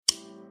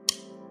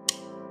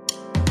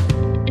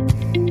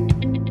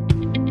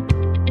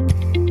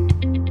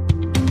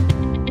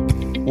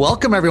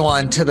Welcome,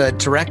 everyone, to the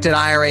Directed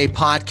IRA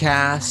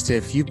podcast.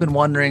 If you've been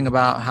wondering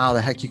about how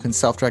the heck you can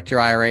self-direct your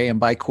IRA and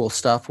buy cool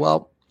stuff,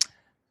 well,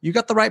 you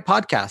got the right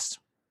podcast.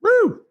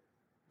 Woo!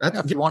 That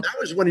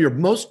was one of your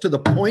most to the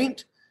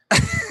point,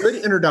 good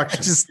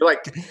introductions.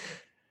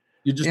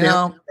 You just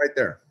nailed it right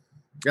there.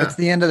 Yeah. It's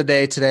the end of the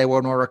day today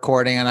when we're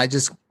recording, and I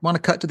just want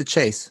to cut to the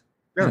chase.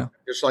 Yeah,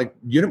 Just like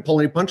you didn't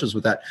pull any punches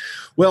with that.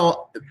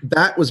 Well,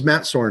 that was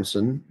Matt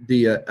Sorensen,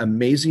 the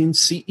amazing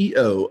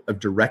CEO of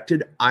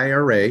Directed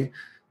IRA,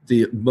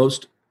 the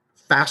most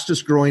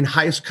fastest growing,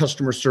 highest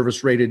customer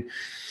service rated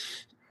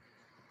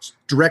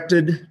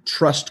directed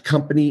trust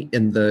company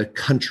in the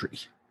country.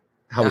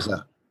 How is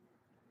that?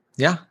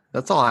 Yeah,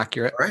 that's all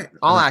accurate. All right.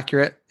 All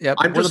accurate. Yep.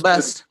 We're the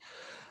best.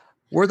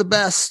 We're the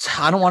best.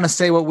 I don't want to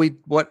say what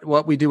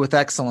we do with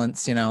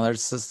excellence. You know,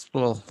 there's this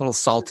little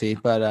salty,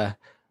 but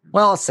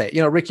well, I'll say,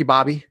 Ricky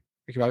Bobby,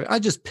 I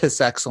just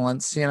piss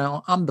excellence.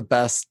 I'm the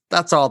best.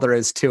 That's all there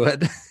is to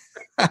it.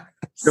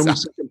 Show me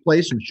second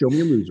place and show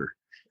me a loser.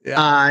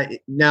 Yeah.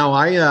 Now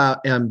I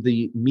am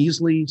the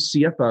measly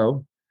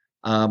CFO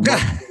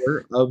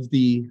of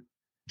the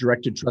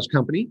Directed Trust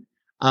Company,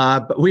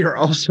 but we are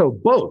also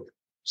both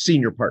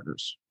senior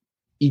partners,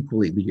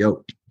 equally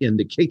yoked in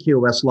the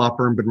KKOS law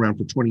firm. Been around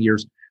for 20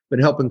 years, been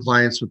helping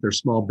clients with their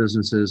small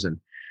businesses and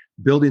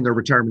building their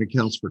retirement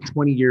accounts for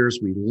 20 years.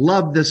 We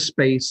love this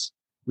space.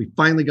 We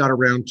finally got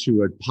around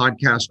to a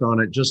podcast on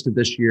it just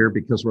this year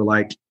because we're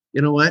like,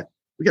 you know what?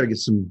 We got to get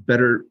some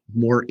better,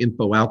 more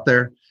info out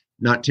there,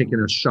 not taking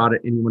a shot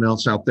at anyone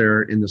else out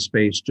there in the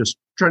space, just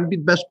trying to be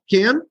the best we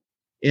can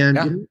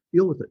and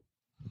deal with it.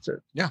 That's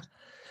it. Yeah.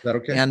 Is that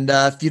okay? And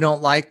if you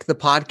don't like the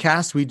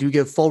podcast, we do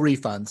give full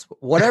refunds.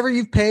 Whatever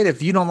you've paid,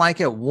 if you don't like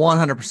it,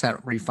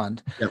 100%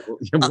 refund. Yeah,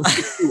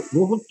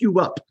 we'll hook you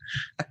up.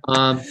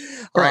 All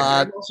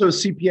right. I'm also a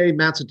CPA.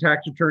 Matt's a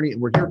tax attorney,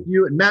 and we're here for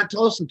you. And Matt,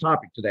 tell us the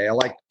topic today. I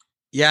like it.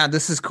 Yeah,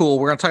 this is cool.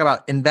 We're going to talk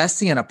about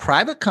investing in a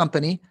private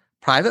company,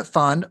 private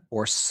fund,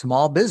 or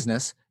small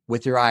business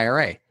with your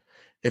IRA.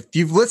 If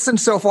you've listened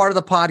so far to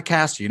the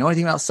podcast, you know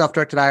anything about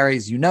self-directed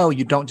IRAs, you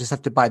don't just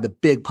have to buy the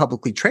big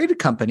publicly traded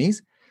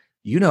companies.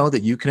 You know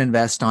that you can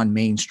invest on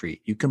Main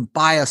Street. You can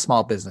buy a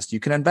small business.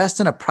 You can invest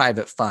in a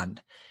private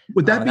fund.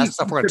 Would that be that's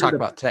stuff we're going to talk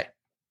about today?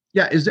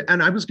 Yeah.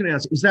 And I was going to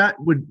ask,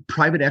 would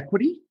private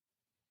equity?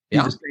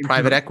 Yeah.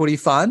 Private equity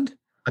fund.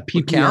 A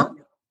PPM?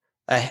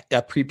 A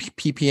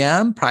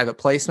PPM, private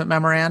placement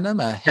memorandum,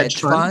 a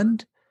hedge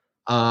fund.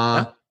 You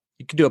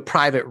can do a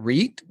private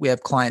REIT. We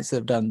have clients that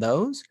have done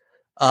those.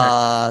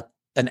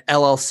 An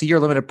LLC or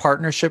limited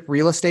partnership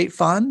real estate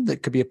fund.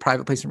 That could be a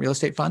private placement real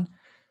estate fund.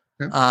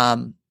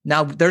 Okay.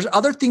 Now, there's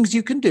other things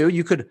you can do.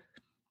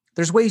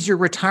 There's ways your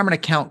retirement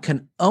account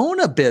can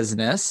own a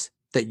business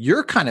that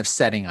you're kind of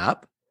setting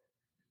up.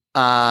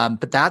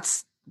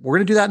 But we're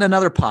going to do that in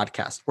another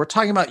podcast. We're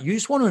talking about you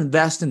just want to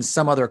invest in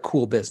some other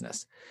cool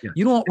business. Yeah.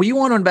 You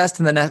want to invest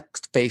in the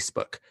next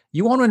Facebook.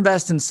 You want to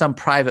invest in some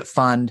private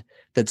fund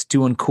that's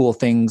doing cool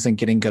things and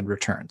getting good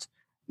returns.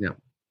 Yeah.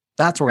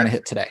 That's what we're going to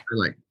hit today.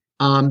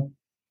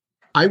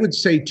 I would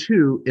say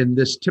too, in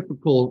this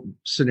typical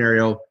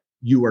scenario,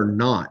 you are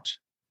not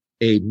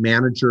a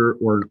manager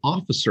or an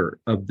officer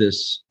of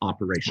this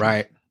operation.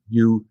 Right.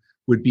 You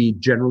would be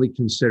generally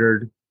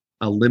considered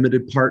a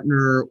limited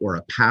partner or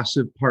a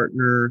passive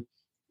partner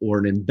or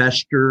an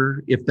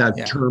investor. If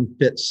that term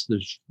fits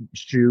the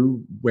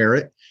shoe, wear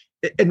it.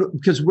 And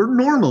because we're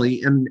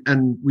normally,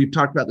 and we've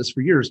talked about this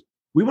for years,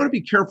 we want to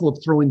be careful of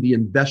throwing the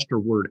investor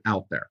word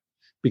out there.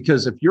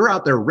 Because if you're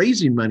out there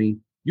raising money,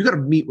 you got to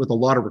meet with a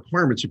lot of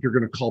requirements if you're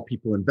going to call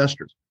people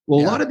investors. Well,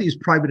 a lot of these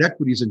private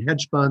equities and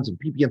hedge funds and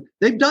PPM,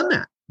 they've done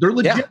that. They're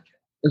legit. Yeah.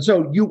 And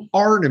so you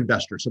are an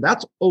investor. So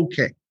that's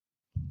okay.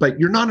 But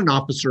you're not an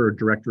officer or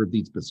director of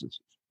these businesses.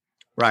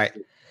 Right.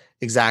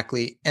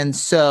 Exactly. And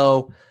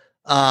so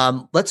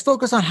let's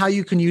focus on how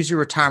you can use your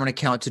retirement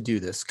account to do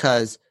this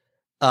because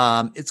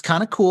it's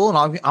kind of cool.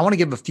 And I want to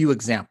give a few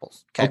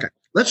examples. Okay.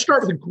 Let's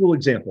start with a cool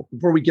example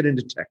before we get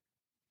into tech.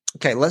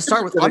 Okay. Let's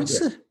start with, I'm going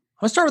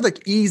to start with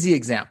an easy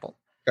example.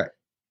 Okay.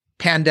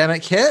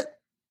 Pandemic hit.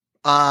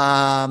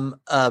 There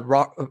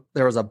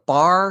was a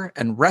bar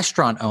and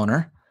restaurant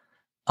owner.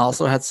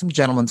 Also had some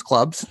gentlemen's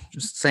clubs,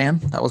 just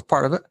saying that was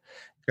part of it.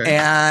 Okay.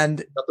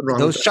 And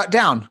those shut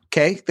down.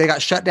 Okay. They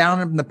got shut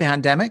down in the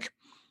pandemic.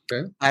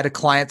 Okay. I had a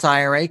client's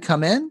IRA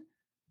come in,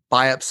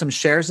 buy up some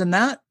shares in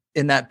that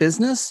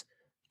business,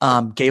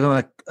 gave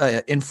them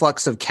an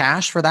influx of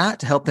cash for that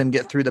to help them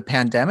get through the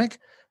pandemic.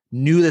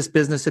 Knew this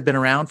business had been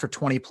around for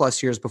 20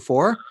 plus years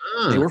before.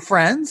 They were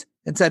friends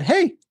and said,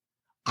 hey,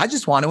 I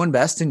just want to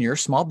invest in your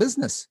small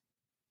business.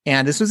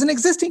 And this was an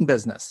existing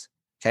business.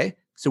 Okay.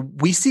 So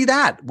we see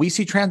that. We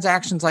see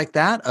transactions like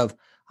that of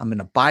I'm going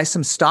to buy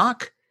some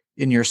stock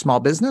in your small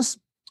business.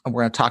 And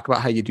we're going to talk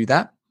about how you do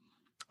that.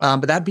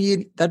 But that'd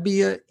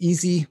be an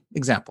easy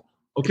example.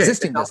 Okay.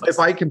 If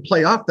I can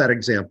play off that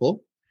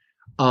example,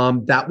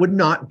 that would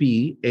not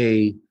be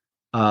a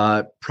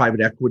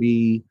private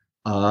equity,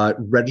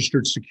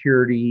 registered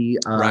security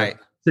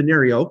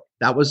scenario.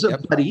 That was a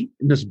buddy,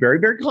 and this is very,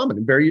 very common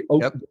and very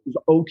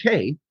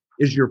okay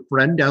is your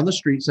friend down the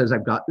street says,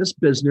 I've got this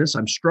business,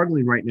 I'm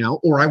struggling right now,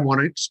 or I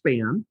want to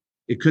expand.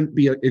 It couldn't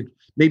be,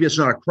 maybe it's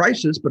not a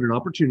crisis, but an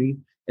opportunity.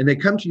 And they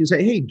come to you and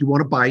say, hey, do you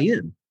want to buy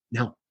in?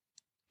 Now,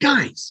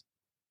 guys,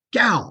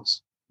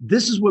 gals,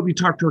 this is what we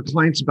talk to our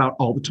clients about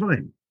all the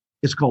time.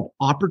 It's called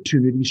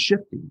opportunity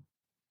shifting.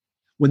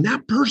 When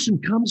that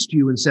person comes to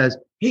you and says,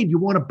 hey, do you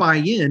want to buy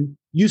in?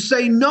 You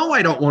say, no,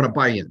 I don't want to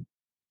buy in,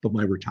 but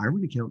my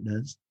retirement account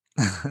does.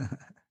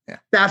 Yeah.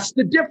 That's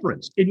the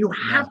difference. And you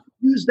have to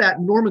use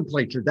that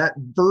nomenclature, that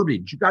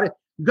verbiage. You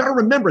got to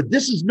remember,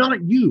 this is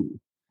not you.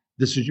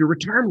 This is your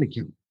retirement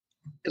account.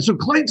 And so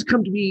clients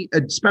come to me,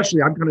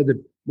 especially I'm kind of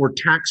the more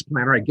tax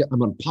planner.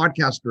 I'm on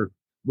podcasts or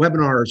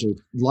webinars or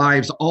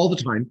lives all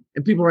the time.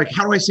 And people are like,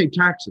 how do I save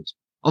taxes?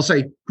 I'll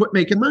say, quit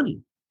making money.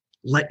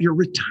 Let your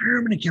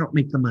retirement account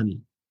make the money.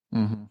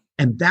 Mm-hmm.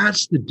 And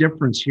that's the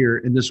difference here.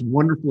 In this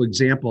wonderful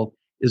example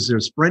is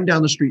there's a friend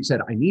down the street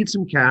said, I need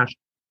some cash.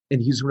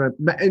 And he's going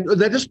to, and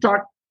let us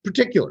talk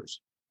particulars.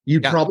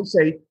 You'd probably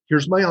say,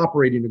 here's my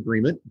operating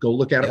agreement. Go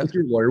look at it with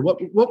your lawyer. What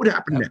would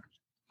happen next?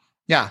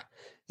 Yeah.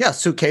 Yeah.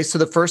 So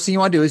the first thing you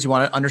want to do is you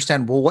want to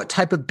understand, well, what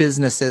type of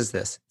business is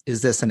this?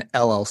 Is this an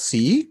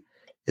LLC?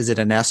 Is it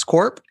an S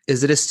Corp?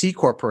 Is it a C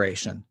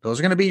corporation? Those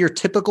are going to be your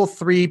typical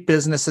 3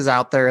 businesses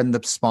out there in the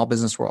small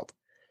business world.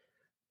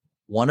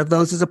 One of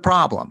those is a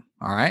problem.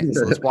 All right.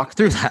 So let's walk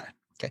through that.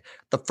 Okay.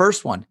 The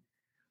first one,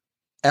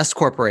 S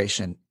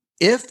corporation.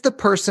 If the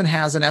person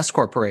has an S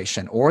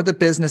corporation or the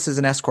business is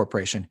an S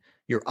corporation,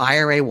 your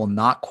IRA will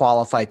not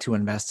qualify to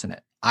invest in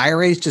it.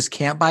 IRAs just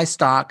can't buy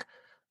stock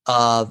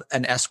of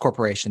an S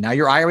corporation. Now,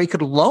 your IRA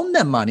could loan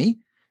them money.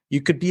 You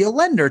could be a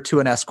lender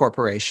to an S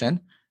corporation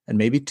and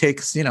maybe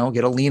get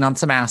a lien on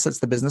some assets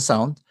the business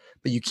owns,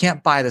 but you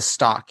can't buy the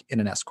stock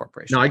in an S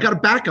corporation. Now, I got a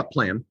backup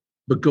plan,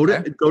 but go to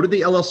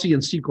the LLC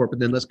and C Corp,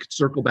 and then let's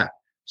circle back.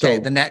 So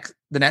the next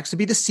would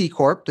be the C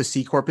Corp. The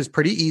C Corp is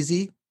pretty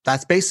easy.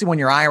 That's basically when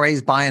your IRA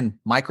is buying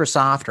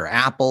Microsoft or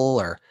Apple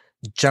or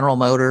General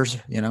Motors,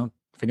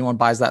 if anyone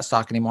buys that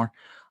stock anymore.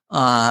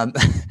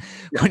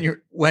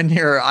 When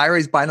your IRA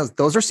is buying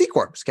those are C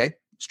Corps, okay?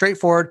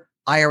 Straightforward,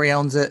 IRA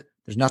owns it.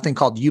 There's nothing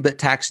called UBIT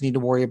tax you need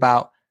to worry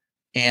about.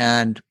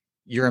 And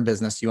you're in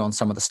business, you own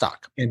some of the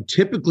stock. And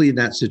typically in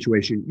that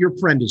situation, your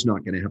friend is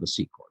not going to have a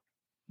C Corp.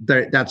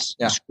 That's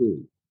screwy.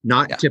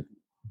 Typical,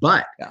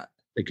 but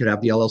they could have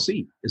the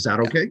LLC. Is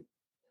that okay?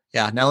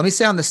 Yeah. Now, let me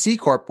say on the C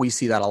Corp, we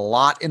see that a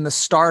lot in the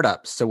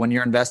startups. So when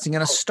you're investing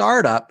in a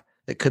startup,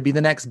 it could be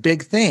the next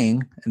big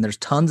thing. And there's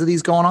tons of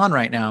these going on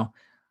right now.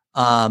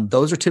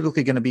 Those are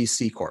typically going to be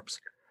C Corps.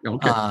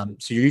 Okay.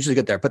 So you're usually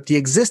good there. But the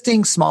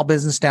existing small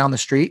business down the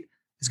street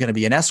is going to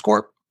be an S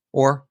Corp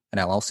or an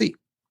LLC.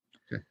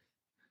 Okay.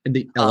 And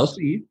the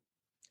LLC?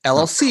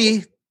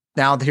 LLC.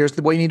 Now, here's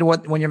the way you need to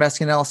when you're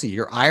investing in an LLC.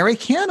 Your IRA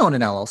can own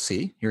an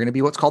LLC. You're going to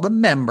be what's called a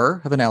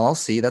member of an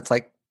LLC. That's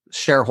like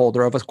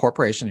shareholder of a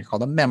corporation. You're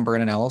called a member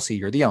in an LLC.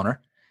 You're the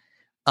owner.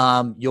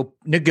 You'll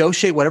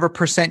negotiate whatever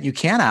percent you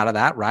can out of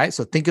that, right?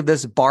 So think of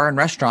this bar and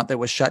restaurant that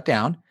was shut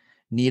down,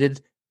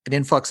 needed an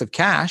influx of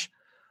cash.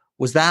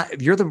 Was that,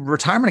 if you're the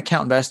retirement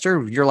account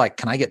investor, you're like,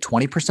 can I get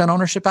 20%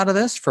 ownership out of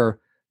this for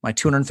my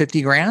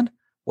 250 grand?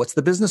 What's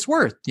the business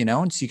worth?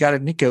 And so you got to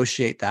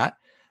negotiate that.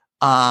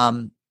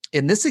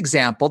 In this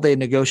example, they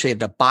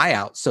negotiated a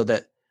buyout so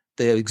that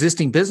the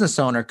existing business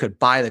owner could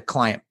buy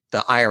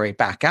the IRA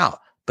back out,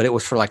 but it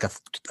was for like a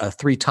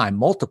 3-time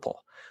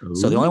multiple. Ooh.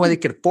 So the only way they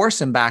could force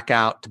him back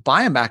out to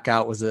buy him back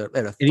out was at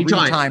a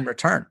 3-time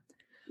return.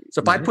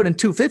 So if I put in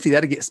 $250,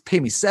 that'd pay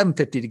me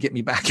 $750 to get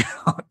me back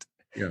out.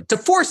 Yeah. To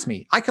force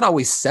me, I could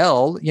always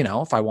sell,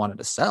 if I wanted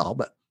to sell,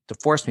 but to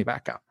force me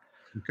back out.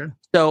 Okay.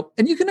 So,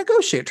 and you can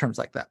negotiate terms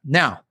like that.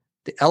 Now,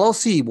 the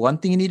LLC, one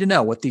thing you need to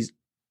know with these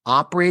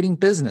operating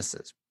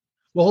businesses.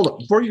 Well, hold on.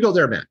 Before you go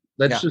there, Matt,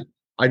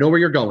 I know where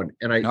you're going,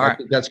 and I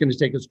think that's going to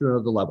take us to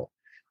another level.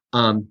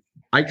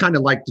 I kind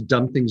of like to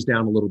dumb things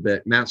down a little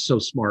bit. Matt's so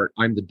smart.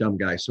 I'm the dumb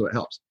guy, so it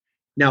helps.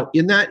 Now,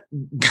 in that,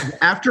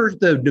 after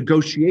the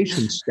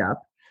negotiation step,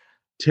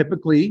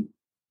 typically,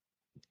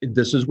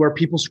 this is where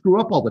people screw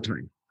up all the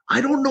time.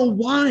 I don't know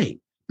why,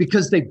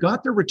 because they've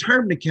got their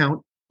retirement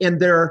account and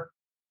their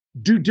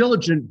due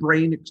diligent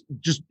brain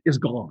just is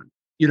gone,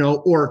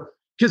 or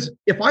because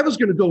if I was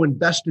going to go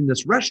invest in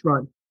this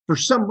restaurant, for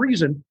some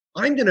reason,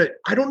 I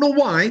don't know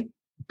why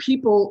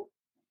people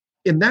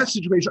in that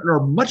situation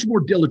are much more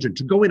diligent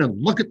to go in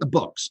and look at the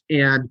books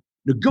and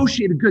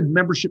negotiate a good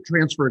membership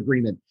transfer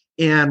agreement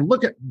and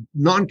look at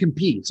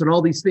non-competes and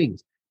all these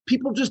things.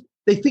 People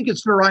they think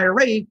it's their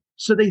IRA,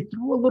 so they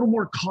throw a little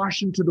more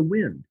caution to the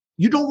wind.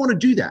 You don't want to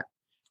do that.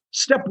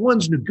 Step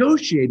 1's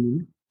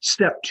negotiating.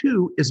 Step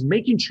 2 is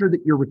making sure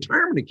that your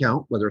retirement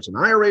account, whether it's an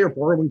IRA or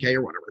 401k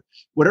or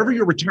whatever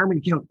your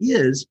retirement account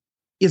is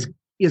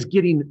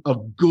getting a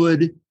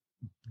good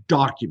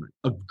document,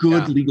 a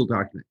good legal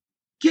document.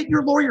 Get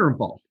your lawyer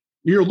involved.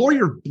 Your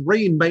lawyer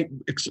brain might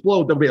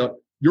explode. They'll be like,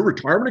 your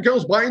retirement account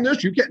is buying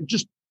this? You can't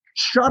just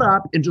shut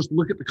up and just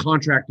look at the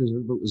contract as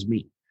if it was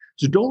me.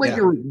 So don't let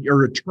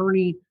your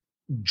attorney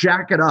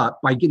jack it up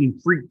by getting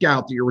freaked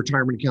out that your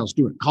retirement account's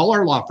doing it. Call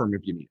our law firm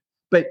if you need it.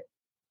 But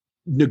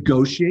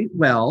negotiate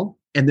well,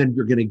 and then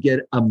you're going to get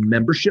a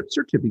membership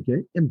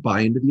certificate and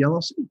buy into the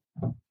LLC.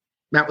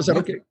 Matt, was that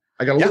okay?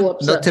 I got a little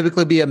upset. There'll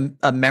typically be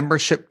a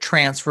membership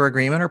transfer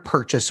agreement or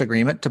purchase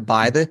agreement to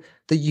buy the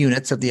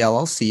units of the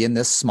LLC. In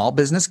this small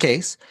business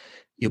case,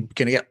 you're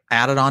going to get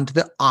added on to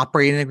the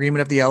operating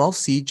agreement of the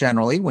LLC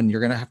generally, when you're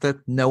going to have to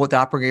know what the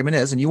operating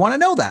agreement is. And you want to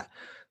know that.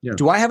 Yeah.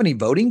 Do I have any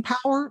voting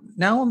power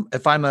now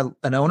if I'm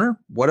an owner?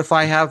 What if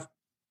I have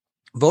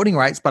voting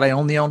rights, but I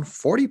only own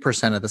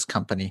 40% of this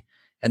company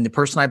and the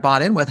person I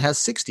bought in with has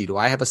 60? Do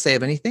I have a say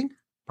of anything?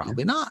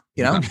 Probably not.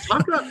 You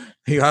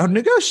gotta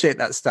negotiate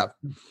that stuff.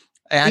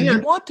 And you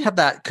want to have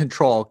that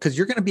control, because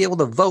you're going to be able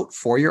to vote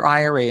for your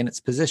IRA in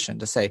its position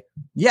to say,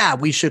 yeah,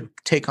 we should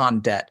take on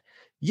debt.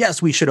 Yes,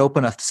 we should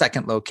open a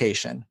second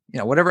location,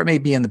 whatever it may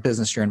be in the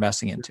business you're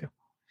investing into.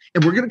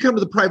 And we're going to come to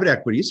the private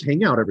equities.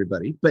 Hang out,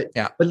 everybody. But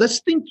let's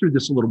think through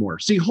this a little more.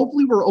 See,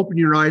 hopefully we're opening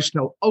your eyes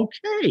to,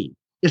 okay,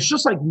 it's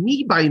just like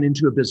me buying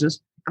into a business,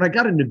 and I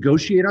got to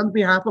negotiate on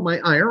behalf of my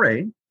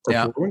IRA or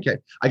 401k.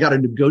 I got to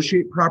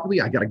negotiate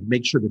properly. I got to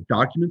make sure the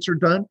documents are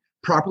done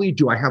properly.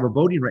 Do I have a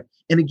voting right?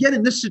 And again,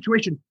 in this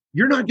situation,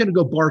 you're not going to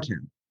go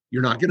bartend.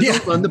 You're not going to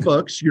go run the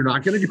books. You're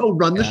not going to go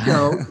run the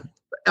show.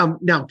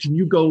 Now, can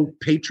you go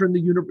patron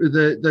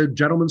the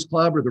gentleman's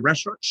club or the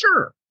restaurant?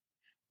 Sure.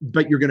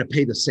 But you're going to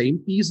pay the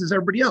same fees as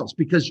everybody else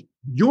because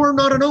you're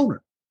not an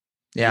owner.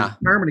 Yeah.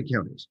 The retirement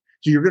account is.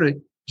 So you're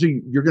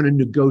going to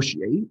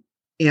negotiate.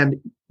 And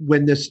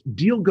when this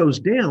deal goes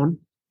down,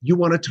 you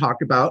want to talk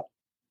about,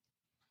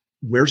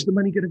 where's the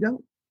money going to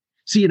go?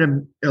 See,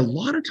 a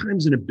lot of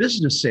times in a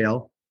business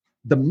sale,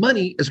 the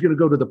money is going to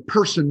go to the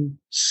person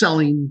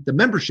selling the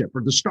membership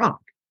or the stock.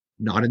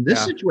 Not in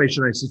this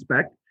situation, I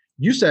suspect.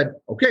 You said,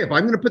 okay, if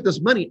I'm going to put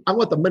this money, I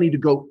want the money to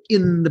go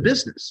in the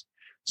business.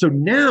 So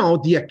now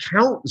the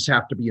accountants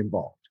have to be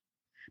involved,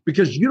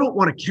 because you don't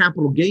want a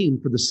capital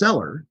gain for the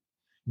seller.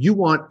 You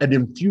want an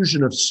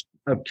infusion of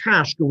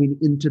cash going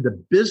into the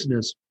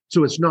business,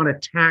 so it's not a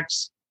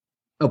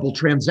taxable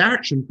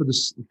transaction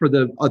for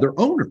the other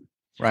owner.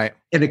 Right.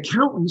 And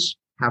accountants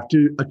have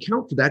to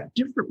account for that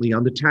differently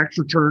on the tax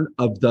return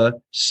of the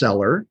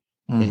seller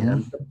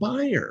and the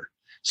buyer.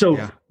 So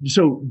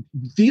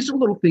these are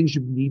little things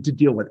you need to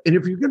deal with. And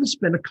if you're going to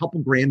spend a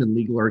couple grand in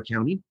legal or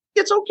accounting,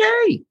 it's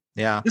okay.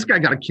 Yeah. This guy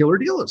got a killer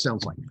deal, it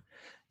sounds like.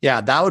 Yeah,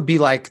 that would be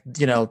like,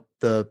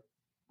 the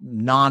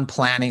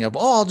non-planning of,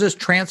 I'll just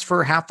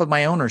transfer half of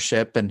my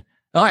ownership and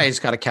I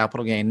just got a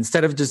capital gain,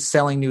 instead of just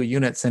selling new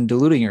units and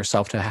diluting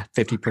yourself to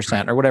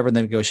 50% or whatever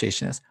the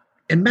negotiation is.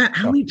 And Matt,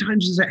 how many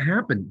times does that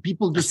happen?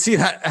 People just see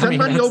that. Send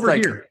money over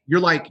here.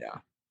 You're like,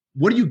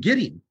 what are you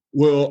getting?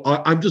 Well,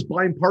 I'm just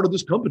buying part of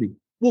this company.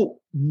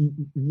 Well,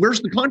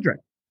 where's the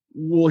contract?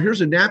 Well, here's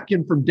a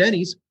napkin from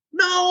Denny's.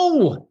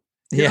 No.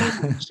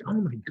 Oh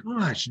my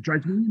gosh, it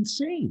drives me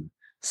insane.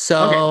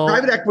 So,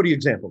 private equity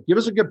example. Give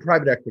us a good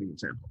private equity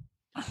example.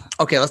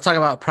 Okay, let's talk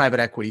about private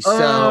equity.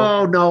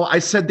 No, I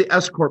said the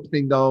S Corp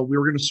thing though. We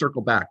were going to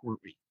circle back, weren't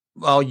we?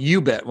 Well,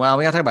 UBIT. Well,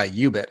 we got to talk about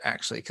UBIT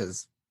actually,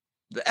 because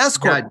the S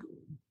Corp.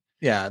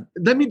 Yeah.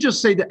 Let me just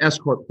say the S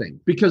Corp thing,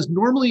 because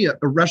normally a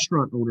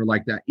restaurant owner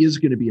like that is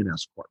going to be an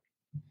S Corp.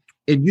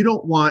 And you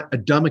don't want a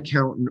dumb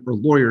accountant or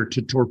lawyer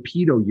to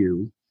torpedo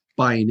you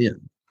buying in.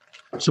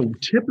 So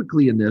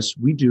typically in this,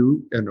 we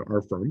do, in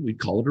our firm, we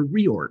call it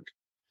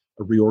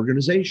a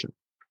reorganization.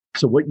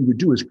 So what you would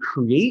do is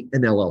create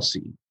an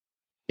LLC,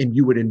 and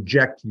you would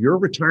inject your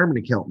retirement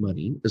account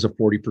money as a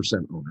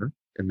 40% owner,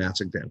 in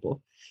Matt's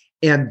example,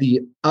 and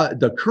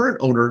the current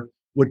owner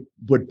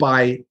would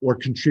buy or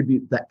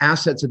contribute the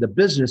assets of the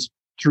business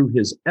through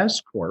his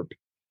S Corp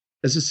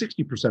as a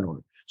 60%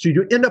 owner. So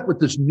you end up with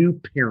this new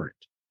parent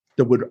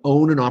that would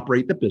own and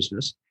operate the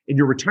business, and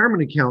your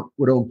retirement account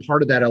would own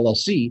part of that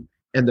LLC,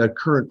 and the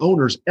current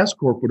owner's S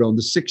Corp would own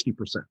the 60%.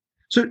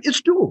 So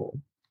it's doable.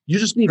 You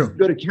just need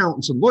good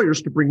accountants and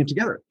lawyers to bring it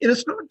together. And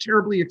it's not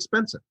terribly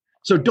expensive.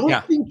 So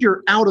don't think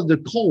you're out of the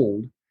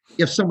cold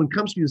if someone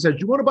comes to you and says,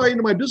 you want to buy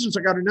into my business?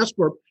 I got an S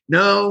Corp.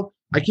 No,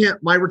 I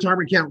can't. My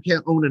retirement account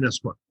can't own an S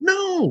Corp.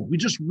 No, we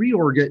just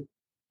reorg it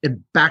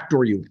and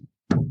backdoor you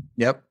in.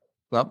 Yep.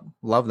 Well,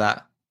 love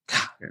that.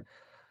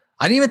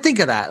 I didn't even think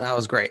of that. That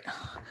was great.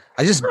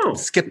 I just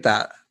skipped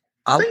that.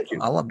 Thank you.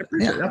 I love it.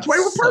 Yeah, that's why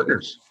we're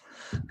partners.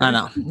 I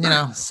know.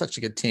 Such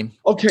a good team.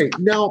 Okay.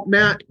 Now,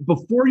 Matt,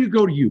 before you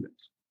go to UBIT,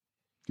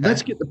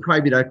 let's get the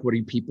private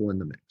equity people in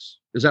the mix.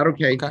 Is that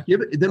okay?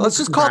 Let's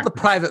just call it the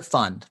private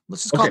fund.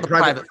 Let's just call it the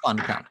private fund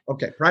account.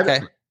 Okay.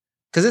 Private.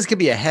 Because this could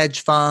be a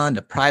hedge fund,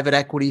 a private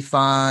equity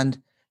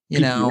fund,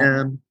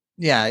 PPM.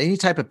 Any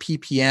type of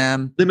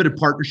PPM. Limited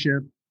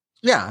partnership.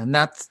 Yeah.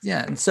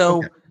 And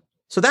so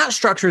that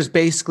structure is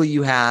basically,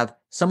 you have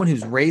someone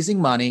who's raising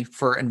money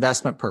for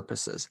investment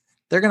purposes.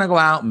 They're going to go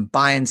out and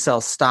buy and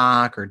sell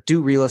stock or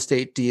do real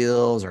estate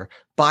deals or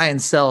buy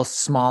and sell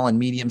small and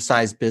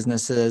medium-sized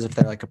businesses if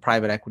they're like a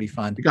private equity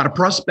fund. You got a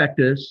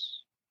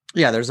prospectus.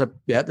 Yeah, there's a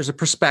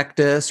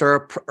prospectus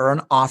or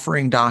an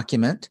offering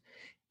document.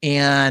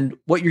 And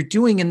what you're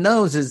doing in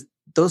those is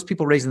those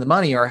people raising the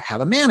money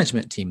have a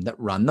management team that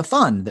run the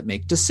fund, that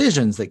make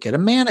decisions, that get a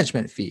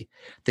management fee.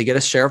 They get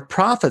a share of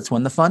profits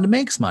when the fund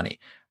makes money.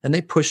 And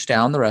they push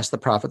down the rest of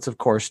the profits, of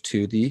course,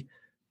 to the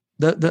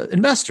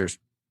investors.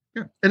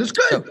 Yeah. And it's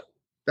good. So,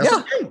 that's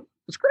okay.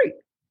 It's great.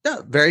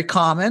 Yeah, very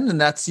common.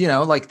 And that's,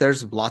 like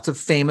there's lots of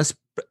famous,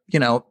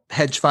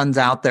 hedge funds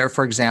out there,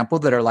 for example,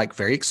 that are like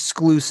very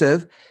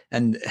exclusive,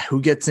 and who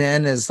gets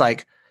in is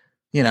like,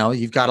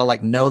 you've got to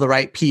like know the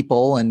right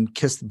people and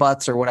kiss the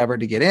butts or whatever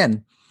to get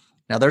in.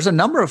 Now, there's a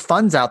number of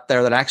funds out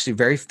there that are actually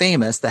very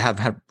famous that have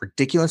had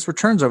ridiculous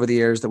returns over the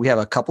years, that we have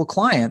a couple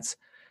clients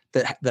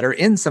that are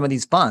in some of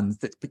these funds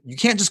that you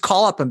can't just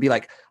call up and be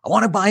like, I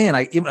want to buy in.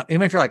 Even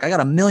if you're like, I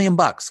got $1 million,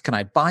 can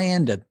I buy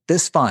into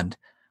this fund?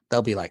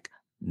 They'll be like,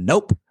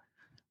 nope.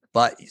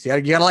 But you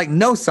gotta like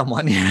know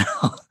someone,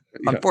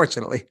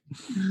 unfortunately.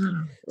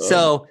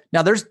 So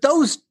now there's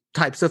those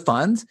types of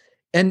funds,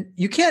 and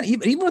you can't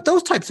even with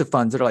those types of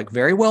funds that are like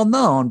very well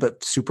known,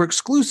 but super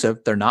exclusive.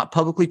 They're not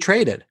publicly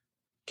traded.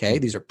 Okay.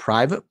 These are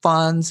private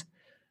funds,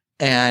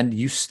 and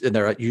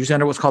they're usually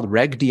under what's called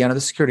Reg D, under the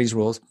securities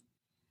rules.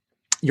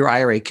 Your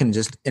IRA can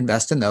just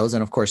invest in those.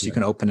 And of course you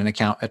can open an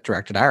account at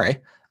Directed IRA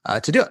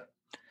to do it.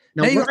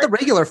 Now you have the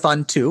regular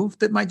fund too,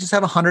 that might just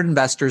have 100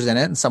 investors in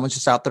it, and someone's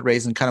just out there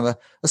raising kind of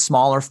a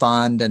smaller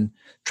fund and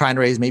trying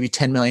to raise maybe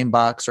 $10 million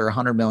or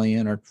 100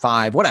 million or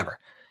 5, whatever.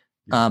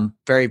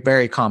 Very,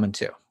 very common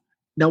too.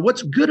 Now,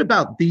 what's good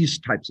about these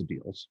types of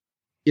deals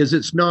is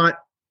it's not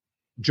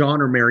John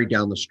or Mary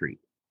down the street.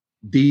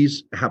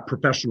 These have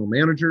professional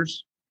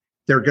managers.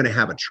 They're going to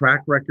have a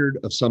track record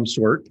of some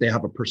sort. They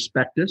have a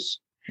prospectus.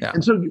 Yeah.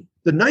 And so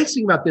the nice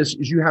thing about this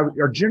is you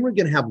are generally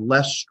going to have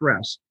less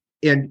stress.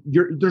 And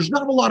there's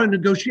not a lot of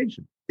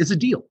negotiation. It's a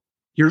deal.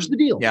 Here's the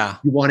deal. Yeah.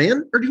 You want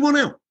in or do you want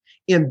out?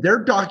 And their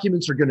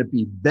documents are going to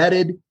be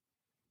vetted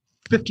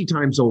 50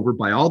 times over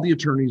by all the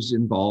attorneys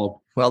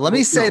involved. Well, let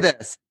me say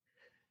this.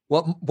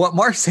 What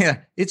Mark's saying,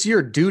 it's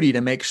your duty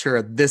to make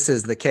sure this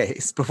is the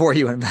case before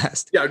you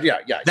invest. Yeah.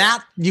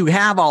 That you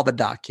have all the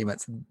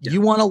documents. Yeah.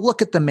 You want to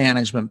look at the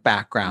management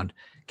background.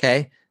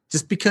 Okay.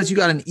 Just because you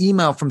got an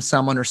email from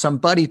someone or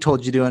somebody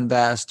told you to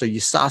invest, or you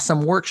saw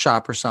some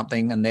workshop or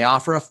something and they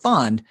offer a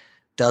fund,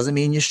 doesn't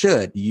mean you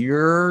should.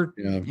 You're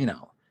we're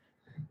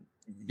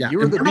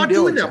not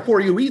doing that for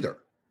you either.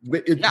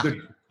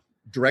 The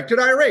Directed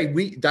IRA,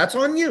 that's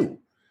on you.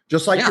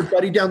 Just like your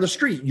buddy down the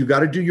street, you got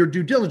to do your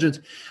due diligence.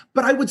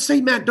 But I would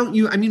say, Matt, don't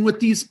you? I mean, with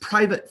these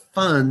private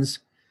funds,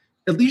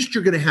 at least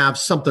you're going to have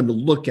something to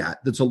look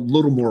at that's a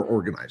little more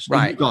organized.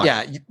 Right.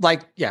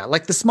 Yeah.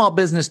 Like the small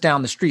business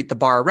down the street, the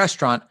bar or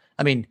restaurant.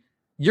 I mean,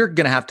 you're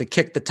going to have to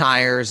kick the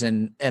tires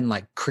and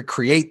like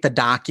create the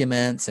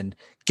documents and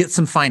get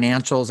some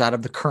financials out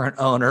of the current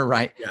owner,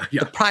 right?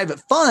 Yeah. The private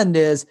fund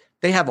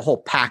they have a whole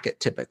packet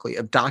typically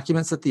of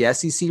documents that the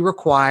SEC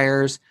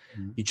requires.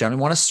 Mm-hmm. You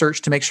generally want to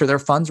search to make sure their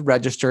fund's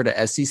registered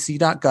at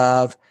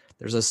sec.gov.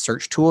 There's a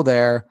search tool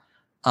there.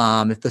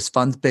 If this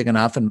fund's big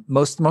enough, and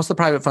most of the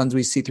private funds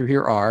we see through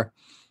here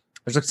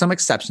there's like some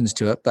exceptions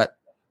to it, but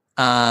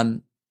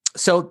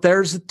so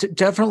there's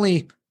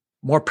definitely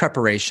more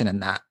preparation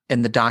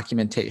in the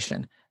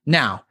documentation.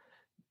 Now,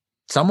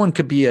 someone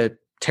could be a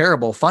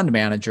terrible fund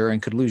manager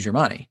and could lose your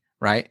money,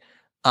 right?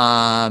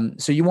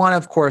 So you want to,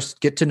 of course,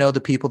 get to know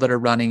the people that are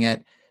running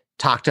it,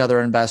 talk to other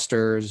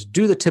investors,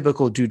 do the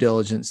typical due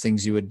diligence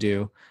things you would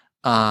do.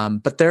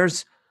 But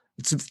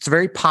it's a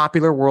very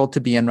popular world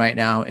to be in right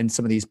now in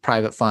some of these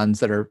private funds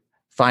that are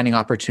finding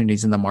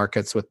opportunities in the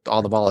markets with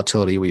all the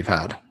volatility we've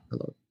had.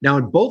 Now,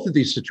 in both of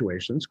these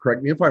situations,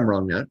 correct me if I'm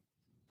wrong, Matt,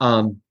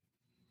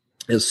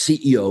 as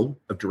CEO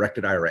of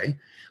Directed IRA,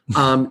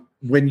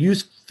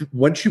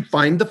 once you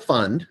find the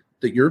fund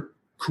that you're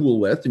cool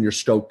with and you're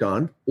stoked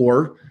on,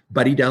 or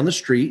buddy down the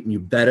street and you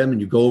vet him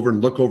and you go over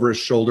and look over his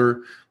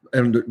shoulder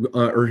and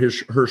or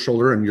her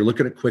shoulder, and you're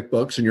looking at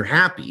QuickBooks and you're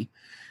happy,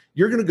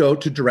 you're going to go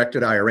to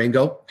Directed IRA and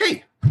go,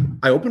 hey,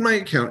 I opened my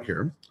account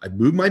here. I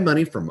moved my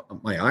money from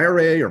my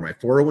IRA or my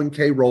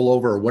 401k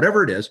rollover or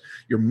whatever it is.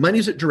 Your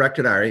money's at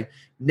Directed IRA.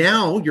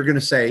 Now you're going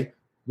to say,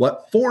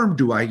 what form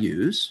do I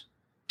use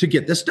to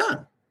get this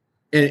done?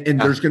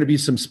 And there's going to be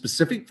some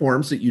specific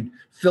forms that you'd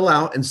fill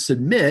out and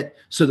submit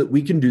so that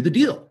we can do the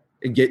deal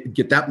and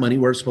get that money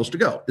where it's supposed to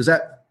go. Is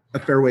that a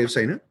fair way of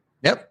saying it?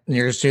 Yep. And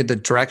you're going to do the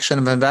direction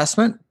of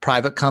investment,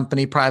 private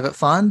company, private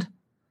fund.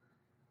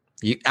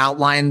 You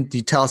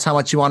tell us how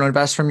much you want to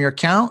invest from your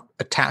account,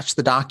 attach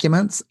the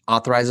documents,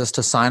 authorize us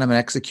to sign them and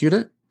execute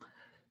it.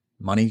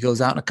 Money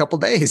goes out in a couple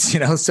of days,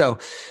 So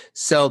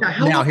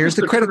now here's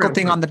the critical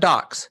thing on the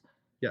docs.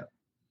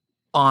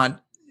 Yeah.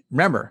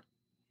 Remember,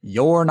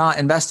 you're not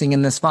investing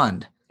in this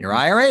fund. Your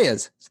IRA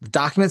is. The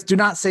documents do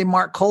not say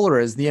Mark Kohler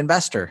is the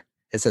investor.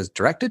 It says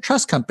Directed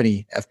Trust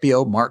Company,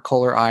 FBO, Mark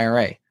Kohler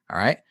IRA. All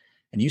right.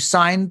 And you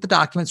sign the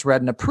documents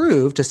read and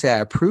approved to say, I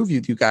approve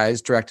you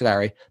guys, Directed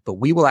IRA, but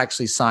we will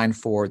actually sign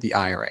for the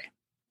IRA.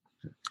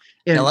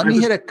 And now let me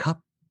hit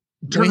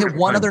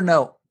one other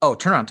note. Oh,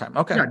 turnaround time.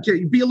 Okay.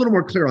 Yeah, be a little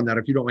more clear on that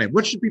if you don't mind.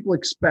 What should people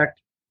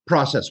expect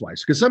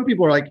process-wise? Because some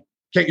people are like,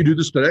 can't you do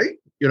this today?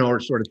 Or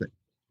sort of thing.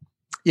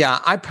 Yeah,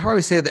 I'd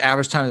probably say the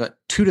average time is about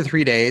 2 to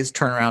 3 days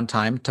turnaround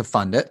time to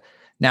fund it.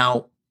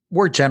 Now,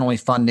 we're generally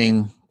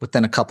funding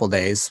within a couple of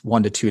days,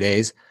 1 to 2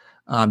 days,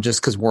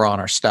 just because we're on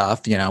our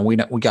stuff. We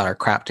got our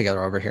crap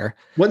together over here.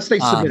 Once they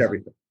submit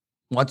everything.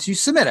 Once you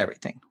submit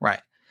everything, right.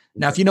 Okay.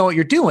 Now, if you know what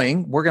you're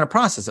doing, we're going to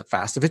process it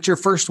fast. If it's your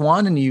first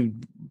one and you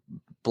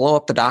blow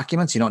up the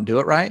documents, you don't do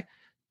it right,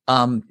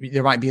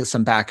 there might be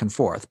some back and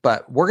forth.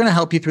 But we're going to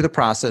help you through the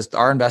process.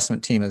 Our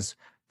investment team is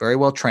very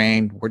well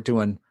trained. We're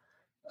doing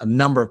a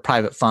number of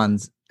private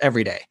funds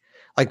every day.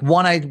 Like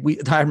one I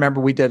remember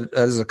we did this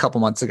was a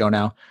couple months ago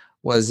now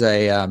was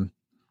it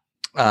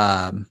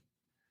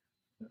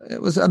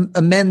was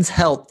a men's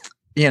health,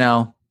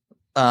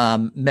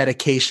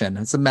 medication.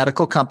 It's a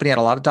medical company, had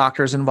a lot of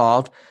doctors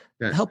involved,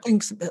 helping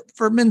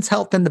for men's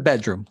health in the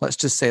bedroom. Let's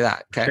just say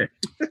that. Okay.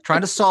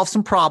 Trying to solve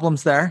some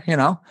problems there,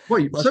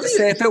 Let's just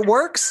say if it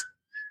works,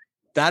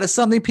 that is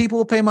something people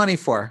will pay money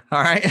for.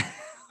 All right.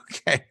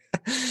 Okay.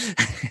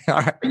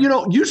 All right.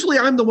 Usually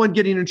I'm the one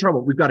getting in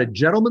trouble. We've got a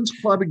gentleman's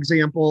club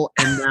example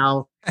and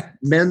now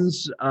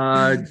men's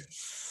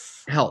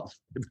health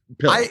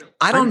pills.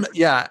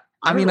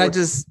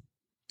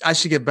 I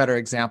should get better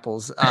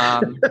examples.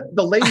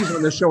 The ladies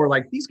on the show are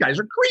like, these guys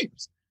are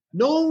creeps.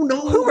 No.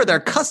 Who are their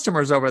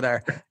customers over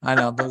there? I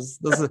know those.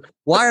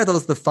 Why are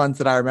those the funds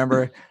that I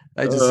remember?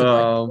 I just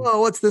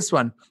what's this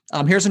one?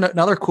 Here's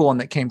another cool one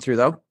that came through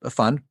though. A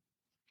fund,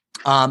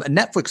 a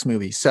Netflix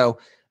movie. So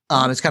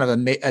it's kind of a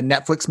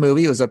Netflix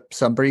movie. It was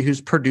somebody who's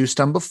produced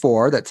them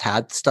before that's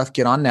had stuff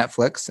get on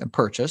Netflix and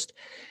purchased.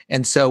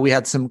 And so we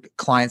had some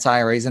clients'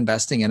 IRAs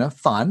investing in a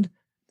fund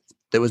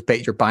that was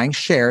you're buying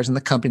shares in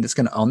the company that's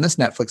going to own this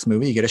Netflix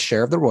movie. You get a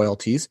share of the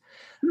royalties.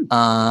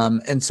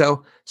 And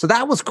so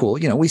that was cool.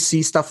 We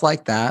see stuff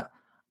like that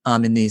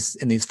in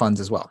these funds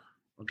as well.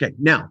 Okay.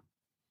 Now,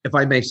 if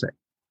I may say,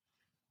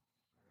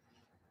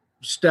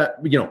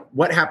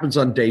 what happens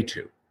on day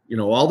 2?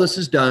 All this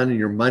is done and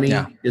your money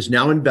is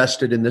now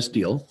invested in this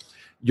deal.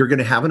 You're going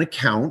to have an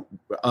account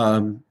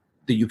that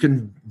you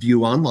can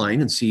view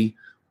online and see,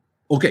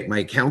 okay, my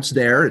account's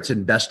there. It's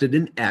invested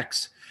in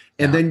X.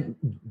 And then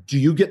do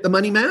you get the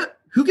money, Matt?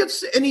 Who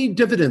gets any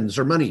dividends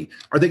or money?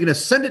 Are they going to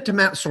send it to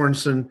Matt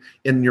Sorensen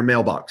in your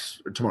mailbox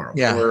tomorrow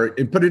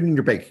and put it in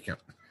your bank account?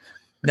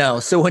 No.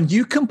 So when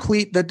you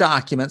complete the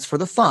documents for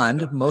the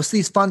fund, most of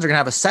these funds are going to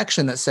have a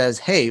section that says,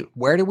 hey,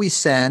 where do we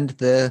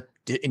send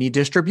any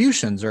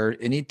distributions or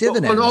any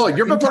dividends?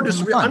 You're before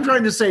I'm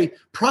trying to say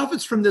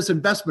profits from this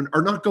investment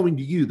are not going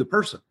to you, the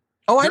person.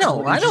 Oh, I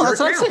know. That's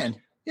what I'm saying.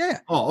 Yeah.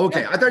 Oh,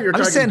 okay. I thought you were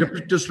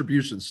talking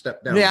distributions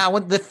step down. Yeah.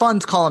 The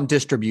funds call them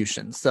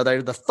distributions. So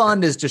the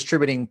fund is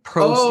distributing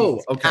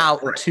proceeds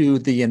out to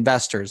the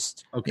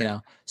investors. Okay.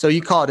 So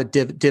you call it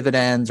a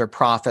dividends or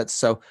profits.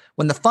 So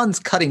when the fund's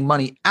cutting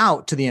money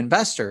out to the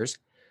investors,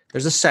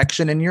 there's a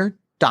section in your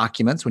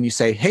documents when you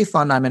say, hey,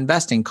 fund, I'm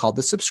investing, called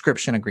the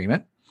subscription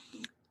agreement,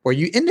 where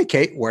you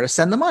indicate where to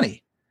send the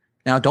money.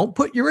 Now, don't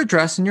put your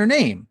address and your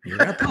name. You're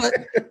going to put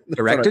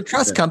Directed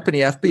Trust Company,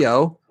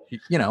 FBO,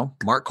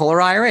 Mark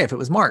Kohler IRA, if it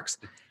was Mark's.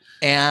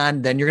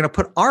 And then you're going to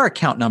put our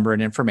account number and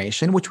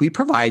information, which we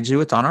provide you.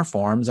 It's on our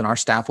forms and our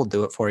staff will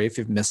do it for you if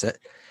you miss it.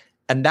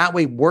 And that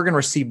way we're going to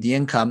receive the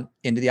income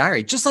into the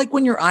IRA. Just like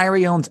when your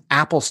IRA owns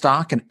Apple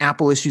stock and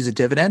Apple issues a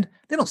dividend,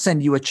 they don't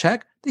send you a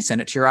check. They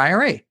send it to your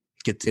IRA. It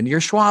gets into your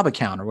Schwab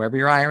account or wherever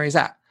your IRA is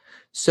at.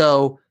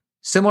 So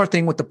similar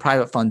thing with the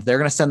private funds. They're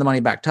going to send the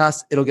money back to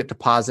us. It'll get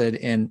deposited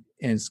in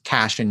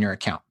cash in your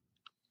account.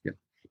 Yeah.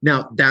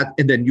 Now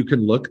and then you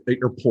can look at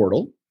your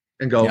portal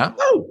and go,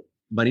 oh,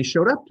 money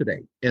showed up today.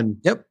 And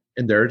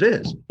there it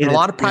is. And a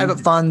lot of private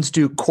funds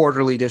do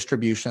quarterly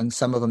distributions.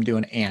 Some of them do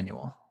an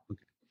annual.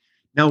 Okay.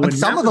 Now, when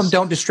some of them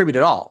don't distribute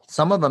at all.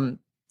 Some of them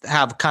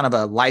have kind of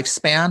a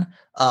lifespan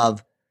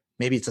of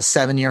maybe it's a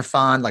 7-year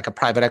fund, like a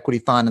private equity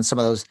fund. And some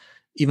of those,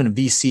 even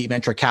VC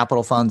venture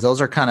capital funds,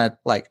 those are kind of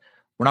like,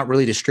 we're not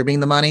really distributing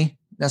the money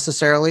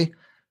necessarily.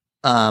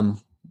 We're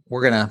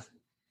going to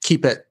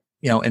keep it,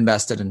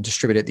 invested and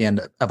distribute at the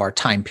end of our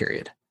time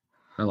period.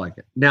 I like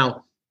it.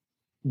 Now,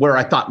 where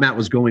I thought Matt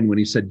was going when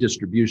he said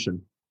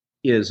distribution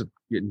is,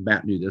 and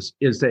Matt knew this,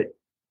 is that,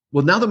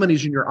 well, now the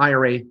money's in your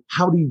IRA.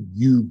 How do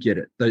you get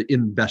it? The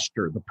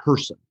investor, the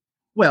person.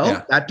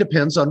 Well, that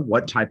depends on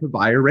what type of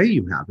IRA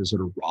you have. Is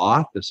it a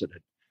Roth? Is it a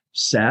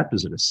SEP?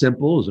 Is it a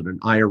simple? Is it an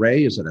IRA?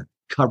 Is it a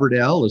covered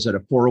L? Is it a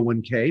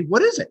 401k?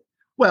 What is it?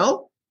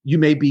 Well, you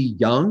may be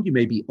young, you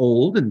may be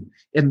old, and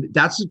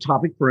that's a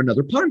topic for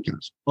another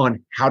podcast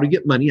on how to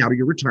get money out of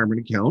your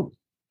retirement account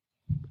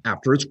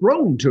after it's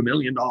grown to $1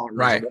 million,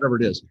 right? Whatever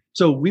it is.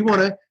 So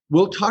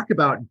we'll talk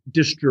about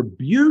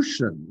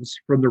distributions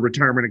from the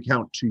retirement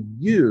account to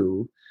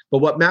you. But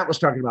what Matt was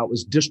talking about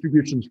was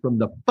distributions from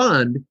the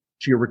fund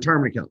to your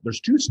retirement account. There's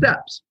 2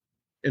 steps.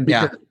 And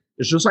because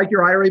it's just like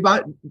your IRA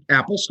bought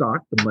Apple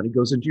stock, the money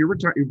goes into your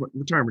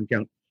retirement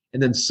account.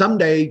 And then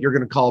someday you're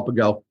going to call up and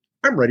go,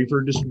 I'm ready for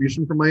a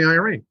distribution from my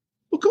IRA.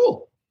 Well,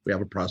 cool. We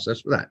have a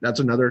process for that. That's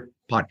another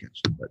podcast.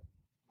 But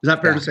is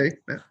that fair to say?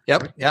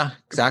 Yep. Yeah,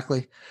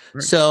 exactly.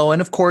 Right. So, and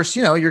of course,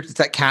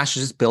 that cash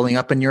is just building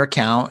up in your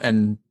account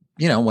and,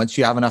 once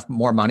you have enough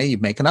more money, you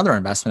make another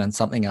investment in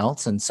something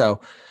else. And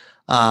so,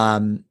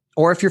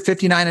 or if you're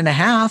 59 and a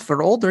half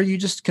or older, you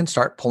just can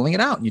start pulling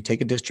it out and you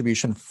take a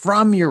distribution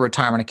from your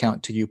retirement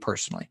account to you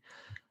personally.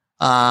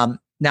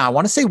 Now, I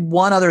want to say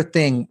one other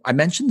thing. I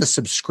mentioned the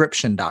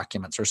subscription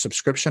documents or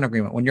subscription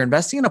agreement. When you're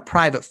investing in a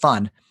private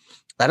fund,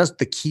 that is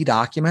the key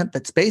document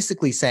that's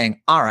basically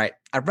saying, all right,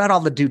 I've read all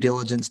the due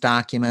diligence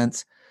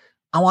documents.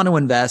 I want to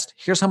invest.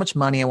 Here's how much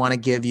money I want to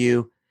give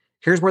you.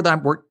 Here's where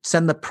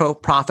send the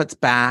profits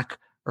back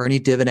or any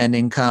dividend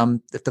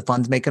income. If the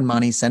fund's making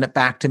money, send it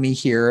back to me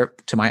here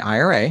to my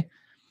IRA.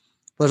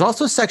 There's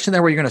also a section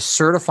there where you're going to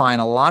certify in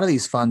a lot of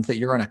these funds that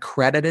you're an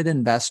accredited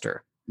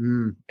investor.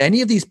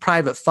 Any of these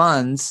private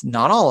funds,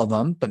 not all of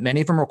them, but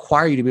many of them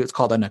require you to be what's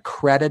called an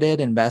accredited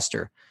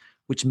investor,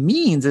 which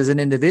means as an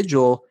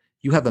individual,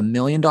 you have $1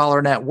 million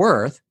net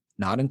worth,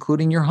 not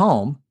including your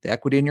home, the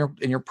equity in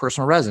your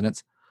personal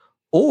residence,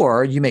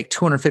 or you make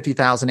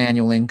 $250,000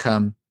 annual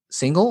income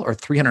single or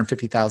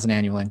 $350,000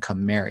 annual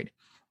income married.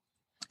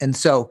 And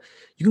so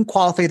you can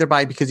qualify either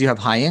because you have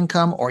high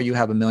income or you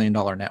have $1 million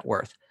net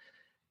worth.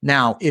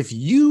 Now, if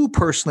you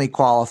personally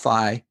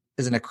qualify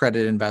as an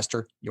accredited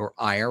investor, your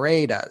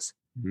IRA does.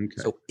 Okay.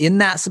 So in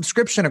that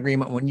subscription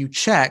agreement, when you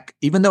check,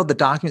 even though the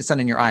document's done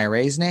in your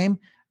IRA's name,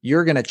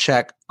 you're going to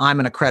check, I'm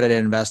an accredited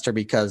investor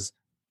because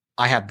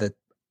I have the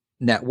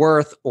net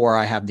worth or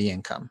I have the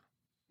income.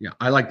 Yeah,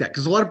 I like that.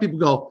 Because a lot of people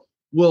go,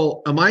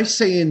 well, am I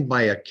saying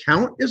my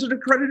account is an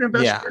accredited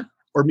investor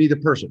or me, the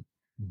person?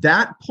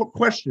 That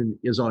question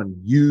is on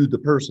you, the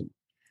person.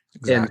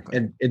 Exactly.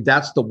 And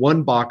that's the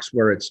one box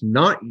where it's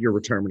not your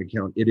retirement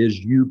account. It is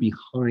you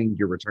behind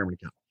your retirement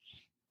account.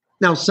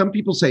 Now, some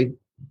people say,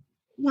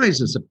 why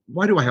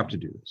do I have to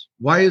do this?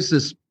 Why is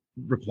this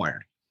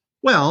required?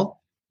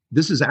 Well,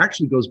 this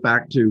actually goes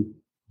back to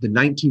the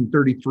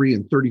 1933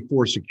 and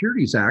 34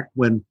 Securities Act,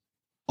 when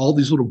all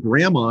these little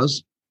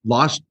grandmas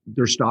lost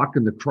their stock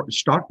in the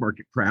stock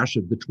market crash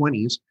of the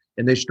 20s,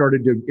 and they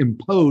started to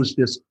impose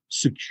this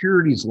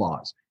securities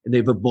laws, and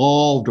they've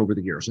evolved over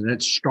the years. And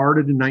it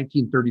started in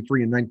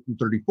 1933 and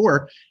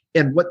 1934.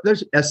 And what the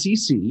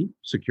SEC,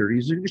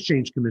 Securities and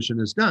Exchange Commission,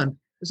 has done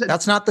is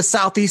that's not the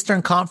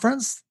Southeastern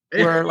Conference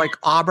where like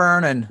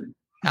Auburn and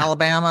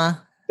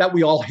Alabama that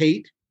we all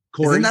hate.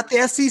 Corey. Isn't that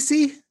the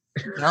SEC?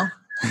 No,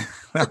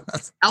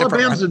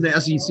 Alabama's in the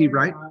SEC,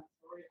 right?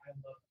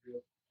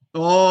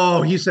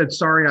 Oh, he said,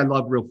 sorry, I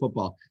love real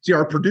football. See,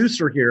 our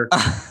producer here,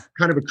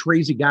 kind of a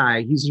crazy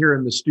guy. He's here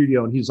in the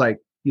studio and he's a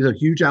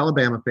huge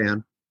Alabama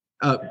fan.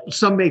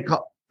 Some may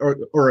call,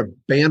 or a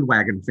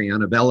bandwagon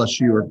fan of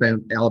LSU or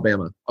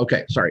Alabama.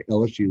 Okay, sorry,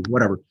 LSU,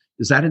 whatever.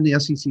 Is that in the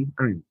SEC?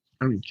 I don't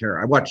even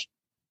care. I watch.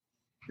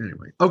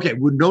 Anyway, okay,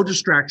 with no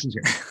distractions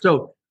here.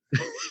 So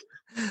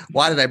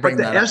why did I bring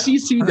that up? The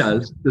SEC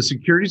does, the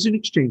Securities and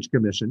Exchange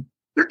Commission,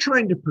 they're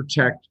trying to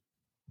protect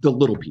the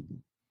little people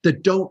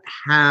that don't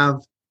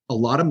have a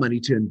lot of money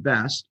to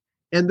invest,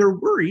 and they're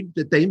worried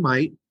that they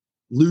might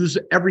lose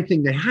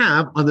everything they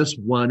have on this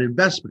one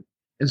investment.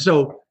 And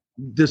so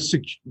the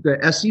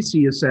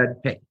SEC has said,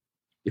 hey,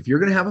 if you're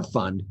going to have a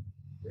fund,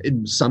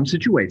 in some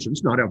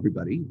situations, not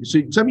everybody,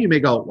 so some of you may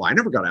go, well, I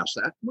never got asked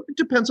that. Well, it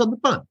depends on the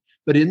fund.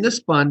 But in this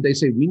fund, they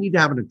say we need to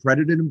have an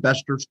accredited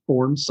investor's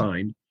form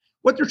signed.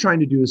 What they're trying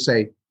to do is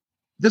say,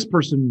 this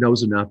person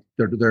knows enough,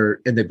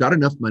 and they've got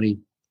enough money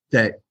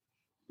that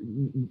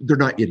they're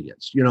not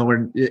idiots,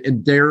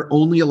 and they're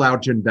only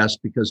allowed to invest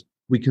because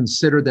we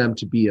consider them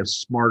to be a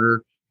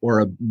smarter or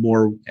a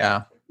more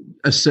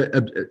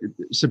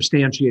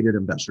substantiated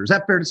investor. Is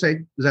that fair to say?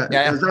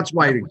 That's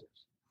why it exists.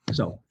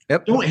 So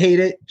Don't hate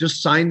it.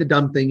 Just sign the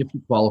dumb thing if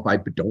you qualify,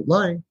 but don't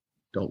lie.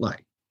 Don't lie.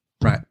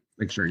 Right.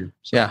 Make sure you.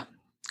 So. Yeah.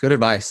 Good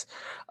advice.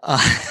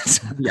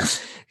 Yeah.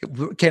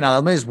 Okay.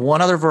 Now there's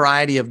one other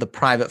variety of the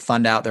private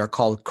fund out there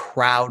called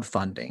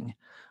crowdfunding. Okay.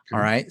 All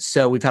right.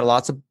 So we've had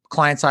lots of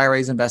clients'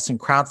 IRAs invest in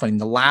crowdfunding.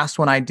 The last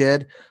one I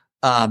did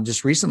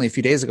just recently, a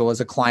few days ago, was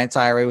a client's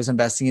IRA was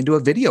investing into a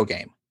video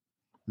game.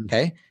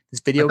 Okay. This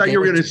video game. I thought you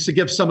were going to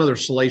give some other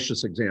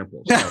salacious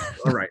examples. So,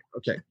 all right.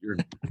 Okay.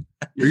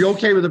 You're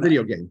okay with a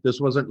video game. This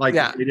wasn't like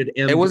rated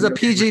M. It was a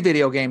PG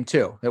video game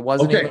too. It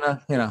wasn't even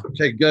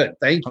Okay, good.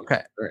 Thank you.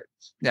 Okay. All right.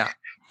 Yeah.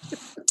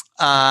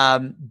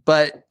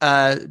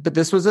 But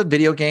this was a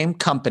video game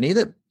company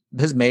that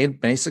has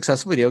made many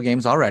successful video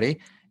games already.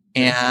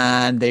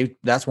 And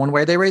that's one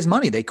way they raise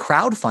money. They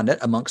crowdfund it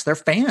amongst their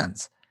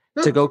fans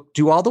to go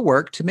do all the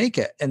work to make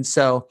it. And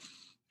so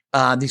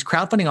these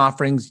crowdfunding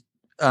offerings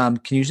can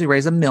usually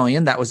raise $1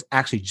 million. That was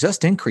actually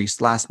just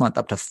increased last month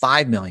up to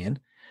 $5 million.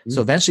 So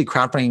eventually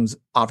crowdfunding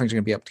offerings are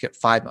going to be up to get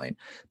 $5 million.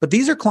 But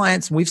these are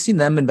clients, we've seen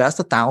them invest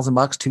 $1,000,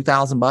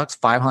 $2,000,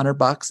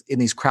 $500 in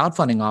these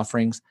crowdfunding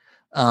offerings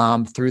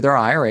through their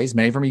IRAs.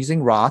 Many of them are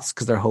using Roths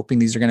because they're hoping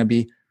these are going to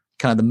be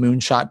kind of the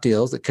moonshot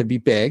deals that could be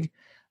big.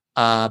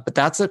 But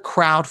that's a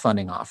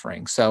crowdfunding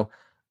offering. So,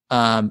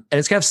 and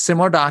it's going to have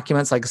similar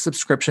documents like a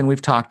subscription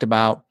we've talked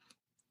about,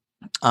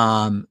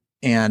 and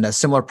a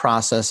similar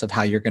process of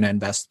how you're going to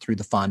invest through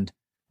the fund.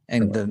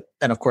 And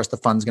of course, the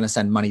fund's going to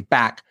send money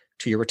back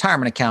to your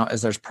retirement account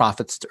as there's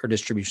profits or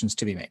distributions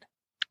to be made.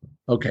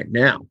 Okay,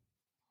 now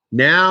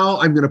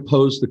I'm going to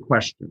pose the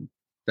question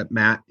that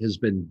Matt has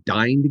been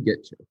dying to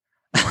get to.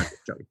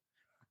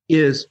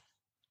 Is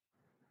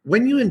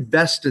when you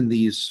invest in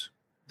this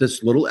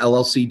little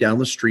LLC down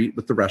the street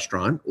with the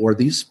restaurant or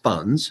these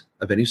funds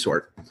of any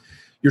sort,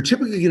 you're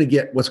typically going to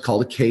get what's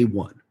called a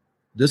K1.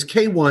 This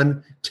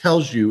K1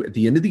 tells you at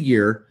the end of the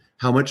year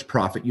how much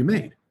profit you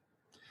made.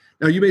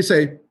 Now you may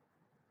say,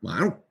 well, I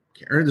don't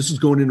care. This is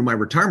going into my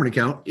retirement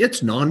account.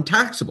 It's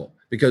non-taxable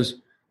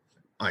because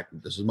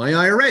this is my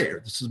IRA or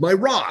this is my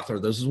Roth or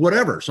this is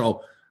whatever.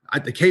 So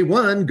the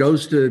K1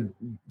 goes to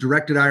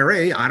directed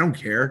IRA. I don't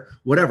care,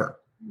 whatever.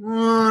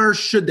 Or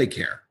should they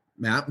care?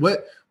 Matt,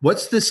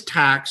 what's this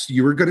tax?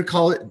 You were going to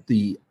call it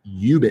the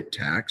UBIT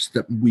tax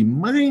that we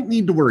might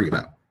need to worry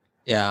about.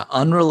 Yeah,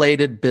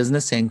 unrelated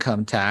business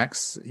income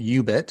tax,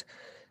 UBIT.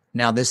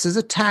 Now, this is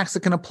a tax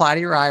that can apply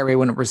to your IRA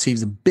when it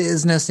receives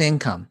business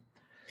income.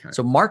 Okay.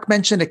 So Mark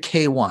mentioned a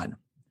K1.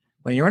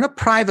 When you're in a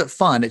private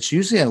fund, it's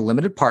usually a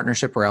limited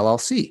partnership or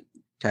LLC,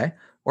 okay?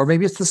 Or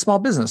maybe it's the small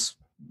business,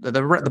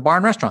 the bar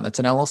and restaurant that's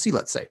an LLC,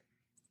 let's say.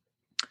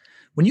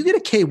 When you get a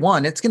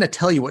K1, it's going to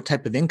tell you what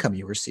type of income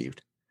you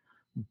received.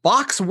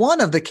 Box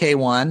 1 of the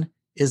K1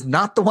 is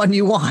not the one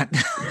you want.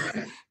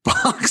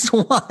 Box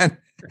 1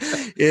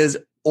 is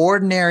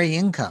ordinary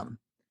income.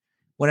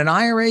 When an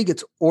IRA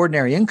gets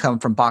ordinary income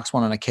from box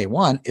 1 on a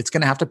K1, it's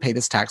going to have to pay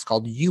this tax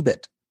called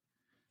UBIT.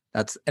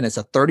 And it's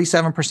a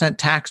 37%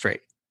 tax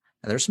rate.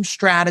 Now, there's some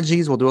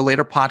strategies. We'll do a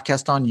later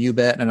podcast on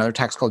UBIT and another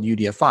tax called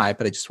UDFI,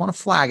 but I just want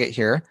to flag it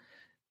here.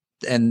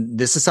 And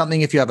this is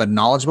something, if you have a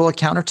knowledgeable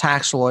accountant or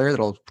tax lawyer,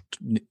 that'll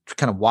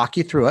kind of walk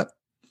you through it.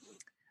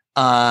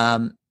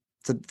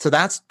 So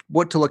that's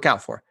what to look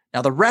out for.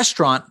 Now, the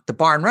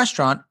bar and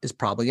restaurant is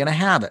probably going to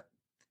have it.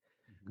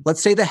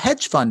 Let's say the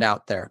hedge fund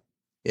out there,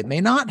 it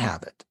may not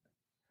have it.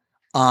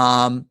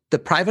 The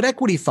private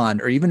equity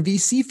fund or even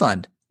VC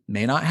fund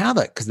may not have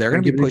it because they're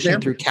going to be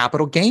pushing through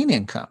capital gain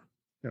income.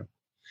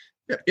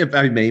 Yeah. If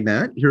I may,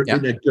 Matt, here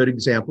a good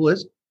example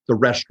is the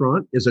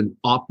restaurant is an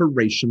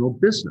operational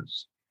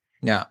business.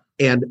 Yeah.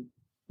 And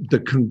the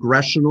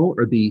congressional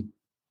or the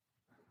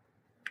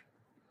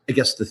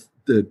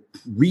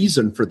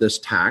reason for this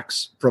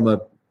tax from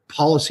a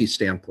policy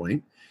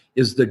standpoint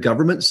is the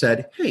government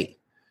said, hey,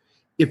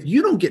 if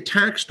you don't get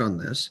taxed on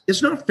this,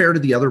 it's not fair to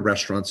the other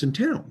restaurants in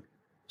town.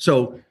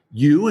 So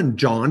you and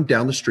John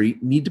down the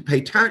street need to pay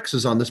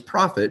taxes on this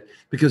profit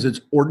because it's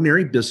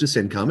ordinary business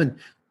income and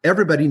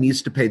everybody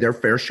needs to pay their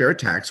fair share of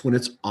tax when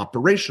it's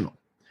operational.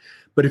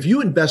 But if you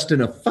invest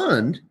in a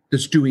fund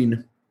that's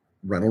doing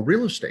rental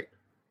real estate,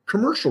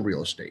 commercial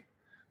real estate,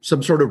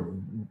 some sort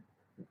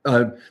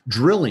of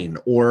drilling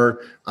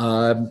or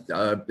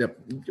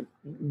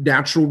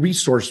natural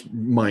resource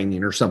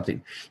mining or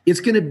something, it's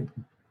going to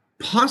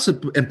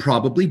possibly and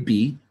probably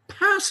be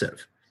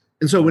passive.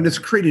 And so when it's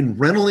creating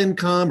rental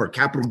income or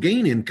capital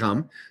gain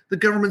income, the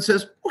government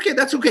says, okay.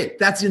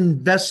 That's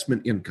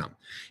investment income.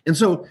 And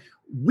so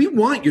we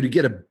want you to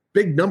get a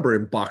big number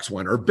in box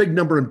 1 or a big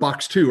number in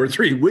box 2 or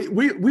 3.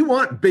 We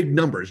want big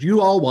numbers.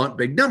 You all want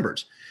big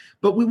numbers.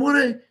 But we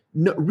want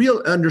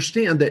to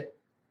understand that,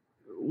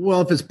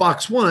 well, if it's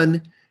box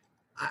 1,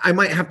 I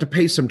might have to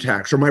pay some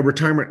tax or my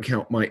retirement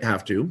account might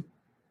have to.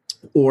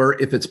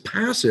 Or if it's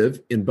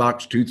passive in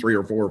box 2, 3,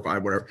 or 4, or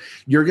 5, whatever,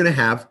 you're going to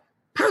have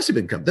passive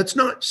income that's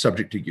not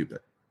subject to UBIT.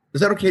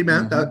 Is that okay,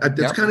 Matt? Mm-hmm.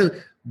 That's kind of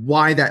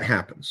why that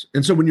happens.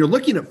 And so when you're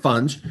looking at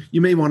funds, you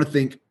may want to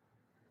think,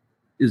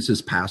 is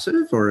this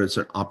passive or is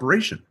it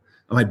operation?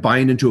 Am I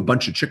buying into a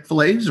bunch of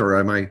Chick-fil-A's or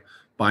am I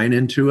buying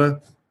into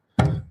a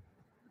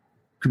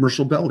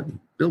commercial building?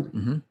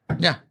 Mm-hmm.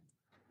 Yeah.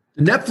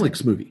 The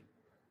Netflix movie.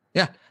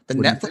 Yeah. The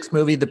Netflix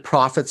movie, the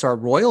profits are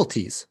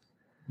royalties.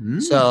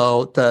 Mm.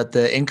 So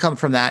the income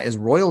from that is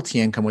royalty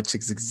income, which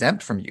is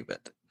exempt from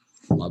UBIT.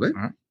 Love it.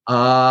 Right.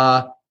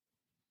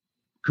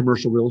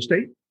 Commercial real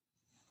estate.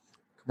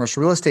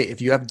 Commercial real estate.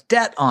 If you have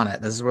debt on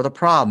it, this is where the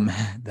problem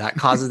that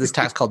causes this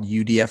tax called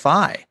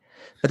UDFI.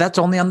 But that's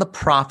only on the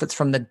profits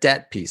from the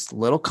debt piece. A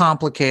little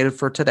complicated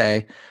for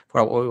today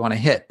for what we want to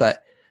hit.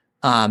 But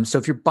so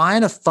if you're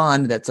buying a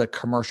fund that's a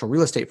commercial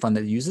real estate fund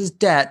that uses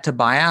debt to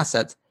buy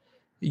assets,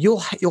 you'll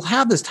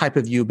have this type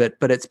of UBIT,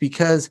 but it's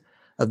because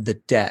of the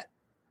debt.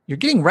 You're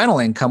getting rental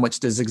income,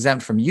 which is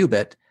exempt from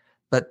UBIT,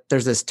 but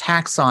there's this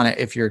tax on it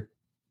if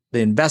the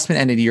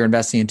investment entity you're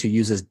investing into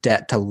uses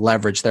debt to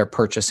leverage their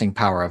purchasing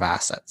power of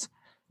assets.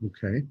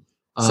 Okay.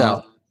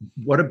 So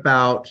what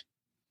about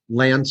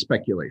land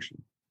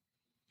speculation?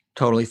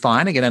 Totally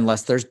fine. Again,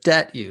 unless there's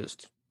debt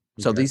used.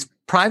 Okay. So these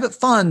private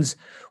funds,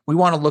 we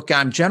want to look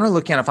at, I'm generally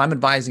looking at if I'm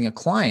advising a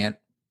client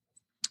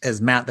as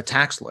Matt, the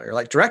tax lawyer,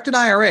 like directed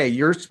IRA,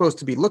 you're supposed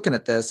to be looking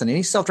at this, and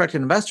any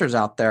self-directed investors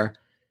out there,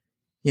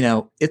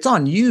 it's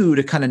on you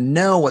to kind of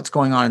know what's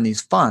going on in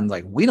these funds.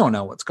 Like we don't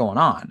know what's going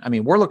on. I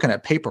mean, we're looking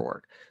at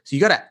paperwork. So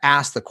you got to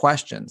ask the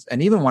questions.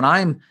 And even when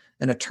I'm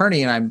an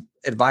attorney and I'm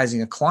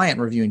advising a client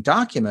reviewing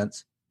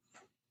documents,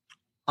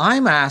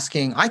 I'm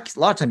asking, a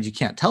lot of times you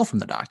can't tell from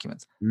the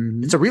documents.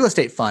 Mm-hmm. It's a real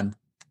estate fund.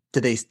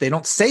 They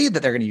don't say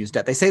that they're going to use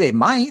debt. They say they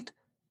might,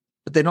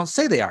 but they don't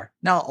say they are.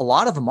 Now, a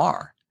lot of them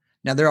are.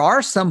 Now, there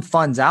are some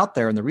funds out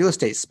there in the real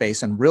estate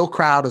space, and Real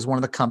Crowd is one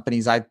of the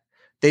companies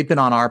they've been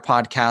on our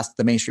podcast,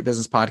 the Main Street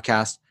Business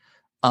Podcast.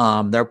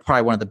 They're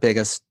probably one of the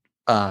biggest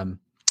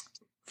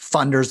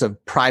funders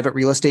of private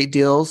real estate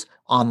deals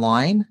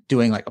online,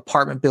 doing like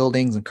apartment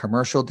buildings and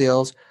commercial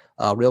deals,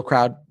 Real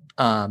Crowd.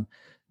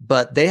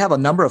 But they have a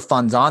number of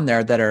funds on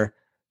there that are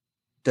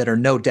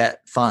no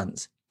debt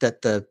funds,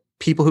 that the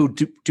people who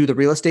do the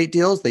real estate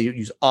deals, they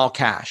use all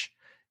cash,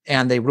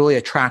 and they really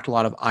attract a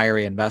lot of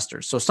IRA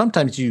investors. So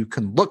sometimes you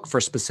can look for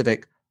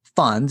specific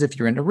funds if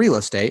you're into real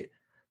estate,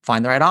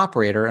 find the right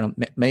operator.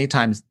 And many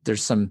times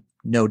there's some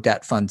no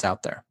debt funds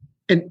out there.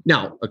 And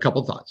now a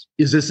couple of thoughts.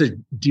 Is this a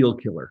deal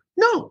killer?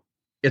 No,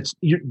 it's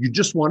you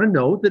just want to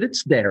know that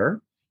it's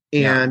there.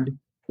 And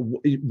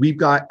we've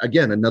got,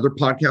 again, another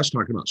podcast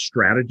talking about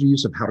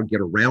strategies of how to get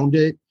around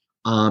it.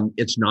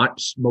 It's not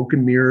smoke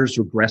and mirrors,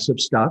 aggressive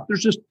stuff.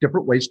 There's just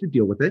different ways to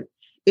deal with it.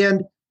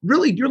 And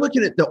really, you're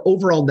looking at the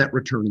overall net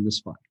return in this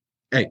fund.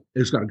 Hey,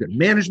 it's got a good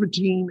management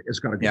team. It's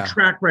got a good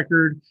track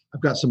record.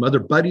 I've got some other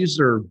buddies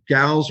or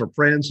gals or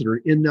friends that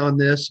are in on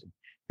this.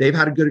 They've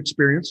had a good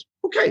experience.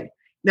 Okay.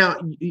 Now,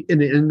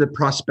 in the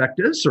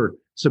prospectus or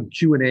some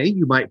Q&A,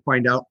 you might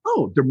find out,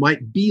 there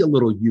might be a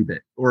little UBIT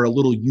or a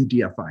little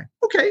UDFI.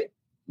 Okay.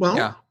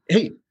 Well,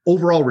 hey,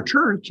 overall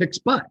return kicks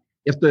butt.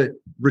 If the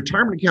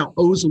retirement account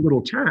owes a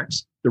little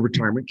tax, the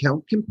retirement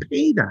account can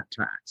pay that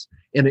tax,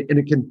 and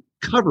it can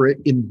cover it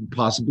in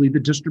possibly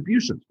the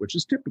distributions, which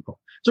is typical.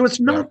 So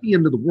it's not the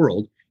end of the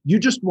world. You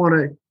just want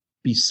to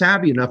be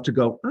savvy enough to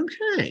go,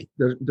 okay,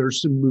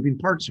 there's some moving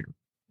parts here.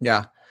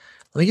 Yeah.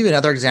 Let me give you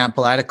another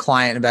example. I had a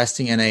client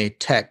investing in a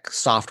tech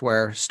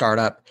software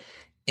startup,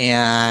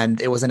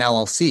 and it was an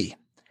LLC.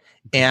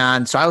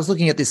 And so I was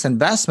looking at this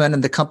investment,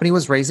 and the company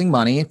was raising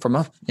money from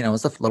it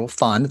was a little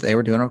fund. They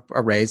were doing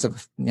a raise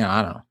of, I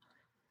don't know,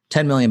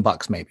 $10 million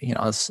maybe,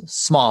 it's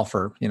small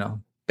for,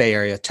 Bay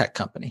Area tech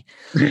company.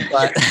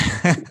 But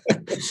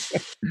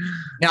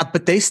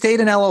but they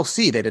stayed in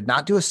LLC. They did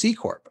not do a C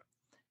Corp.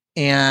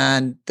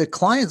 And the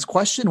client's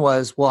question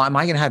was, well, am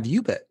I going to have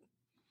UBIT?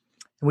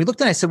 And we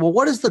looked at it, I said, well,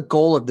 what is the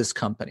goal of this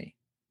company?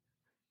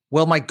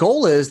 Well, my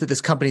goal is that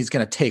this company is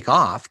going to take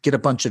off, get a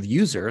bunch of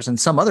users, and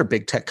some other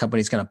big tech company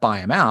is going to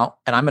buy them out,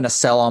 and I'm going to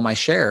sell all my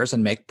shares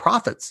and make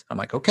profits. I'm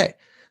like, okay.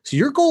 So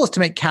your goal is to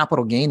make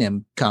capital gain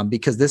income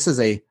because this is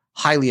a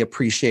highly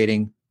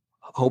appreciating,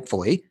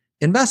 hopefully,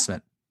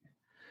 investment.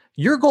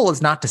 Your goal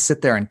is not to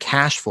sit there and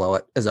cash flow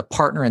it as a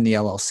partner in the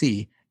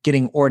LLC,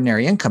 getting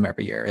ordinary income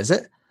every year, is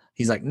it?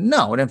 He's like,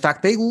 no. And in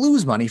fact, they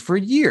lose money for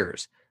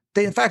years.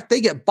 They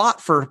get bought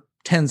for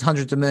tens,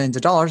 hundreds of millions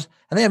of dollars,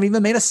 and they haven't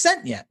even made a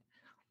cent yet.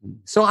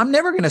 So I'm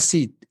never going to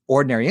see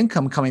ordinary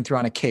income coming through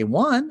on a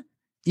K1,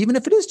 even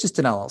if it is just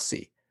an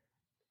LLC.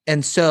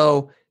 And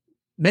so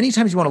many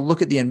times you want to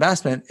look at the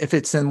investment, if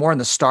it's more in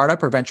the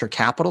startup or venture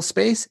capital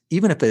space,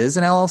 even if it is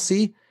an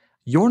LLC,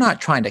 you're not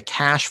trying to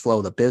cash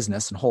flow the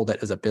business and hold it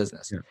as a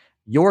business. Yeah.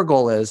 Your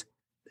goal is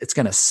it's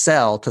going to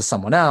sell to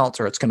someone else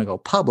or it's going to go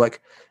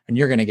public and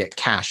you're going to get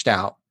cashed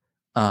out,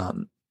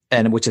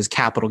 and which is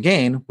capital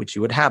gain, which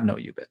you would have no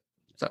UBIT.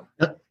 So.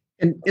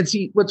 And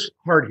see, what's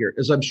hard here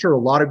is I'm sure a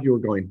lot of you are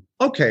going,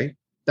 okay,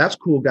 that's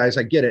cool, guys.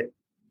 I get it.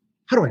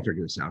 How do I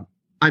figure this out?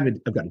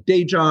 I've got a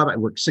day job. I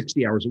work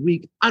 60 hours a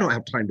week. I don't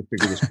have time to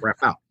figure this crap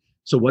out.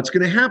 So what's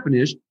going to happen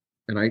is,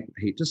 and I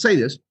hate to say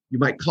this, you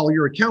might call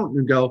your accountant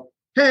and go,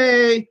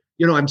 hey,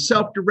 I'm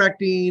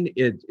self-directing.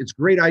 It's a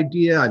great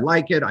idea. I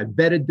like it. I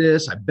vetted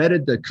this. I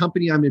vetted the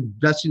company I'm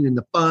investing in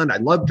the fund. I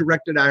love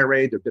directed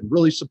IRA. They've been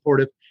really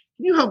supportive.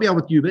 Can you help me out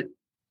with UBIT?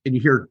 And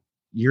you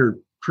hear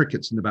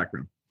crickets in the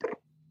background.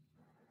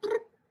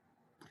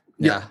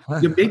 Yeah.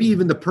 Maybe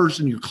even the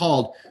person you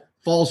called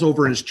falls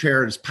over in his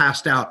chair and is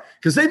passed out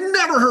because they've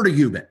never heard of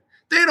UBIT.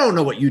 They don't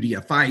know what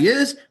UDFI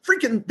is.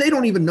 They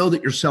don't even know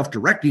that you're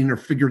self-directing or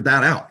figured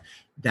that out.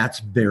 That's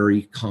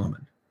very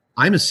common.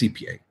 I'm a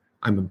CPA.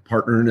 I'm a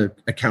partner in an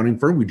accounting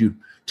firm. We do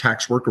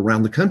tax work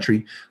around the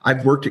country.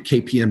 I've worked at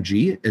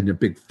KPMG in the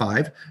Big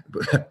Five.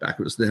 Back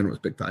it was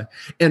Big Five.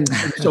 And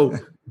so,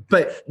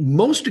 but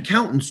most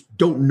accountants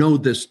don't know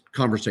this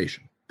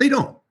conversation. They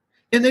don't.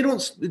 And they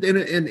don't,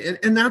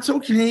 and that's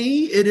okay.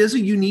 It is a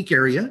unique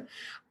area.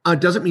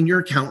 Doesn't mean your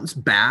accountant's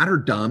bad or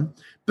dumb.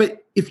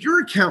 But if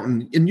your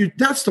accountant,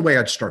 that's the way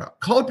I'd start out.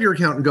 Call up your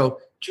accountant and go,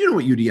 do you know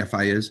what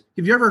UDFI is?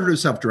 Have you ever heard of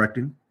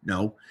self-directing?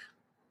 No.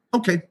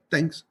 Okay,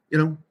 thanks.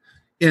 And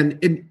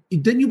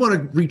then you want to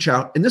reach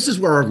out. And this is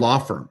where our law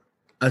firm,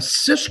 a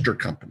sister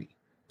company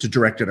to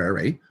Directed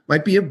IRA,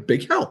 might be a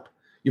big help.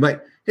 You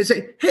might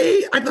say,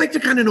 hey, I'd like to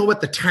kind of know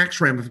what the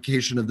tax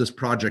ramification of this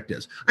project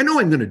is. I know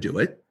I'm going to do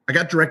it. I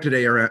got Directed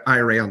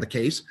IRA on the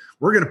case.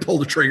 We're going to pull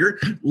the trigger,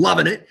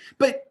 loving it.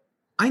 But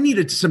I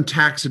needed some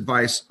tax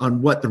advice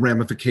on what the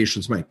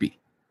ramifications might be.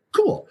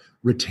 Cool.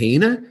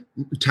 Retain a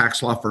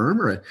tax law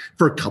firm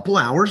for a couple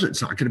hours.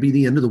 It's not going to be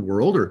the end of the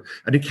world, or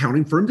an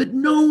accounting firm that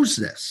knows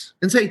this,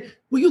 and say,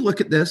 will you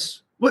look at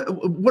this?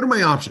 What are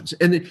my options?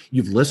 And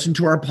you've listened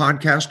to our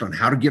podcast on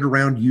how to get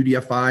around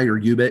UDFI or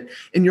UBIT,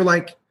 and you're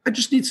like, I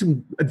just need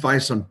some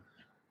advice on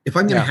if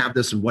I'm going to have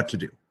this and what to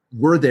do.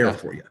 We're there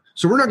for you.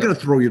 So we're not going to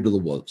throw you to the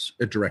wolves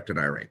at Directed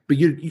IRA, but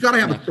you got to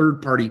have a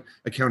third-party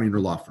accounting or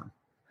law firm.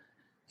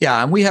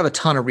 Yeah, and we have a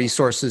ton of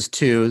resources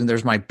too. And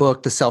there's my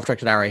book, The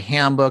Self-Directed IRA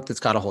Handbook, that's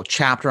got a whole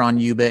chapter on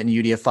UBIT and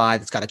UDFI.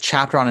 That's got a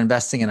chapter on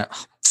investing in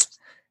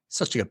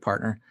such a good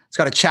partner. It's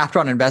got a chapter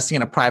on investing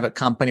in a private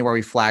company where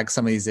we flag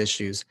some of these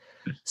issues.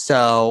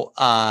 So,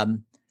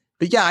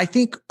 but yeah, I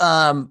think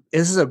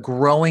this is a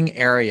growing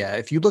area.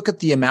 If you look at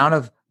the amount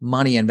of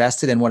money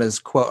invested in what is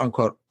quote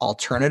unquote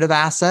alternative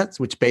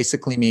assets, which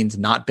basically means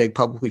not big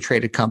publicly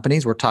traded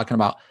companies, we're talking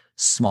about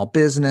small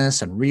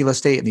business and real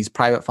estate and these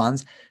private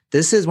funds.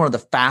 This is one of the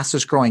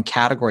fastest growing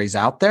categories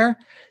out there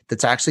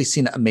that's actually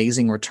seen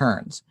amazing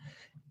returns.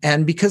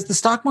 And because the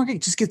stock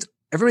market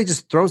everybody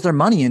just throws their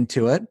money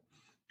into it.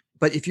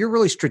 But if you're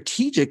really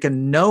strategic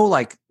and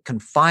can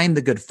find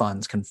the good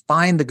funds, can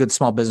find the good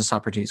small business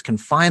opportunities, can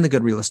find the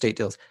good real estate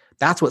deals,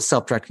 that's what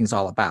self-directing is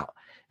all about.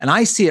 And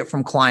I see it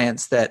from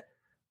clients that,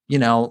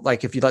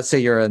 if you, let's say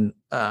you're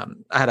I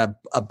had a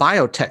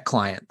biotech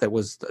client that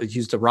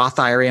used a Roth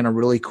IRA in a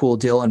really cool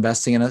deal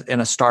investing in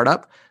a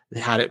startup. They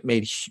had it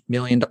made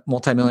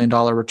multi-million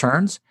dollar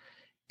returns.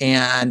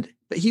 But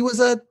he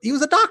was a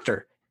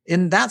doctor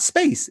in that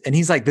space. And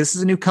he's like, this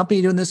is a new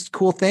company doing this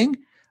cool thing.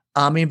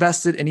 He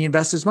invested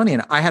his money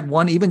in it. I had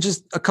one even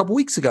just a couple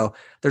weeks ago.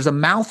 There's a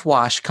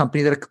mouthwash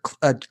company that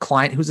a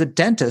client who's a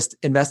dentist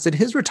invested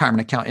his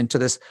retirement account into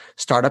this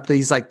startup that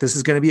he's like, this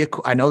is going to be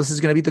I know this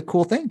is going to be the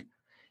cool thing.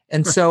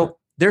 And so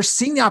they're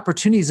seeing the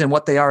opportunities in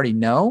what they already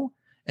know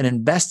and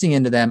investing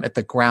into them at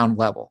the ground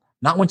level,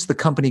 not once the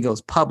company goes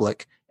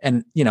public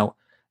and,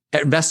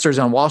 investors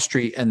on Wall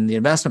Street and the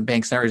investment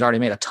banks and already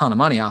made a ton of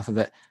money off of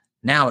it.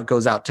 Now it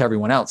goes out to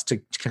everyone else to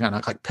kind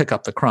of like pick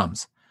up the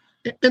crumbs.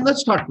 And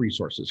let's talk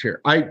resources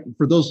here.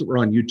 For those that were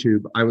on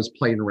YouTube, I was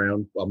playing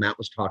around while Matt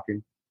was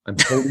talking. I'm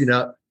holding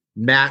up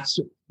Matt's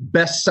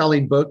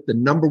best-selling book, the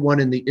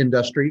 #1 in the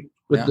industry,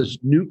 with this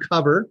new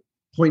cover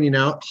pointing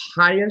out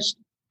highest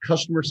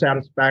customer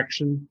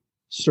satisfaction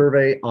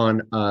survey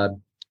on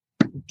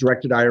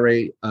directed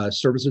IRA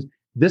services.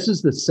 This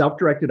is the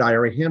Self-Directed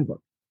IRA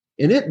Handbook.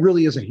 And it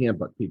really is a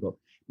handbook, people.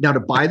 Now, to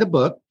buy the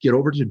book, get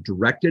over to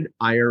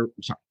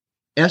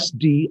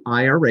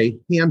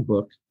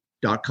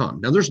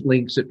SDIRAhandbook.com. Now, there's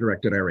links at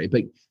Directed IRA,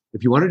 but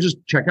if you want to just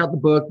check out the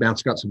book,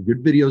 Matt's got some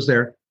good videos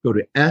there. Go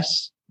to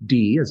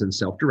SD, as in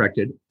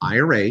Self-Directed,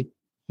 IRA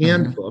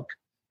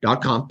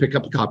handbook.com. Pick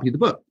up a copy of the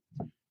book.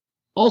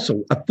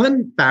 Also, a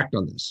fun fact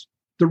on this.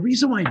 The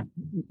reason why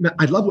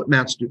I love what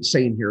Matt's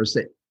saying here is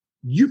that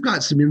you've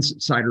got some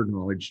insider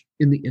knowledge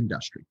in the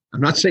industry.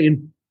 I'm not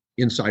saying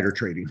insider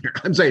trading here.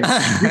 I'm saying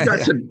you've got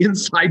some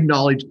inside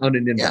knowledge on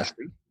an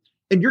industry,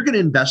 and you're going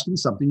to invest in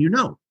something you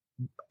know.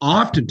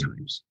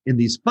 Oftentimes in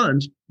these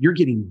funds, you're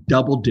getting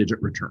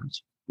double-digit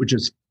returns, which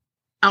is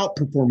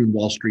outperforming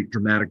Wall Street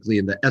dramatically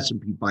in the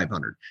S&P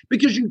 500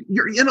 because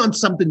you're in on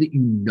something that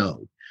you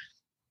know.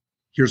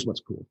 Here's what's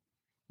cool.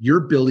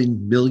 You're building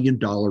 $1 million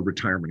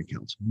retirement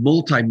accounts,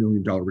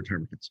 multi-million-dollar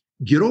retirement accounts.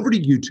 Get over to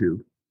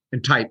YouTube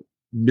and type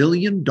 $1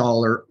 million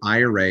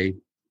IRA,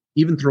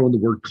 even throw in the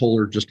word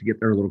Kohler just to get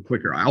there a little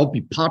quicker. I'll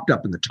be popped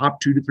up in the top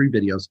 2 to 3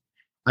 videos.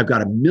 I've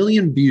got 1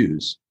 million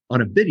views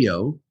on a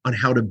video on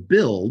how to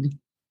build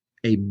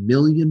a $1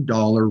 million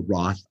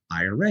Roth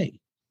IRA.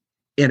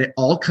 And it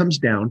all comes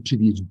down to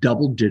these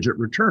double-digit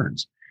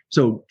returns.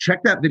 So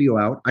check that video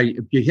out.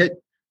 If you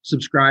hit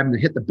subscribe and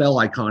hit the bell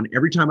icon,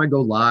 every time I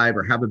go live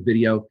or have a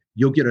video,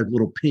 you'll get a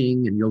little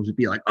ping and you'll just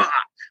be like,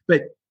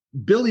 But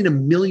building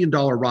 $1 million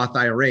Roth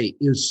IRA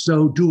is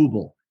so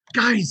doable.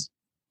 Guys,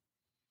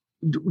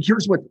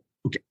 here's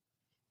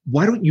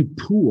why don't you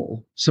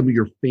pool some of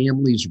your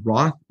family's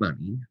Roth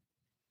money,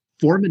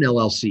 form an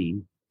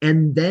LLC,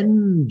 and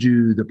then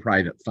do the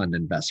private fund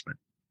investment?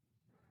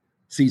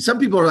 See, some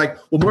people are like,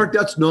 well, Mark,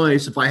 that's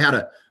nice if I had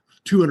a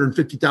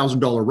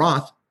 $250,000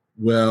 Roth.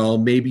 Well,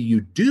 maybe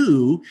you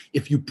do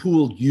if you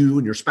pooled you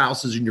and your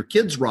spouses and your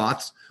kids'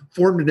 Roths,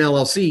 formed an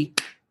LLC.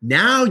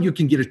 Now you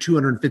can get a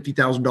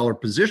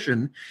 $250,000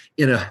 position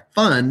in a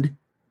fund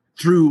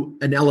through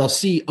an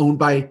LLC owned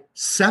by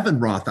 7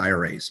 Roth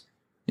IRAs.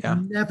 Yeah.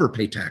 Never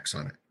pay tax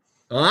on it.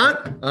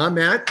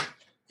 Matt?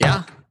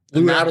 Yeah.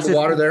 Blew out of the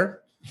water there.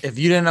 If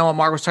you didn't know what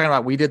Mark was talking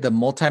about, we did the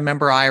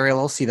multi-member IRA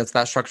LLC. That's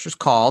what that structure is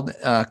called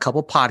a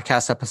couple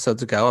podcast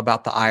episodes ago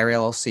about the IRA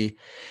LLC.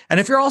 And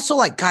if you're also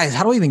like, guys,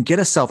 how do I even get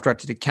a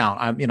self-directed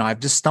account? I've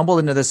just stumbled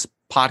into this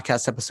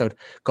podcast episode.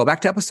 Go back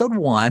to episode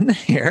 1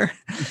 here.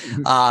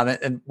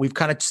 And we've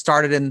kind of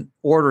started in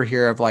order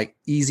here of like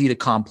easy to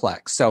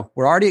complex. So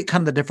we're already at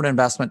kind of the different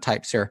investment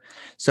types here.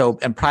 So,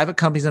 and private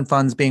companies and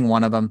funds being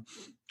one of them.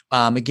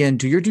 Again,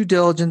 do your due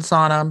diligence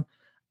on them.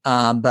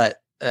 But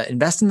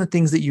invest in the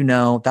things that you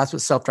know. That's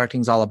what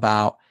self-directing is all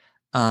about.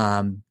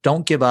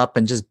 Don't give up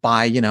and just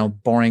buy,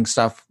 boring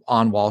stuff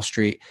on Wall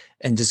Street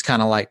and just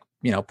kind of like,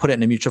 put it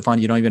in a mutual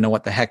fund. You don't even know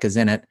what the heck is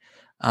in it.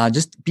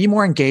 Just be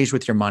more engaged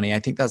with your money. I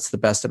think that's the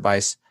best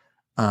advice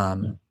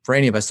for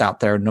any of us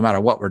out there, no matter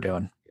what we're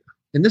doing.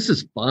 And this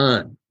is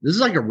fun. This is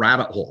like a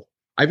rabbit hole.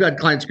 I've had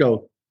clients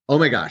go, Oh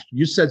my gosh,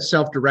 you said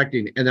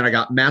self-directing, and then I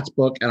got Matt's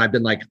book, and I've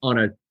been like on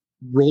a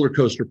roller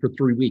coaster for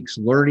 3 weeks,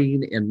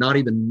 learning and not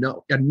even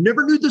know. I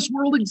never knew this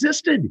world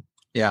existed.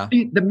 Yeah.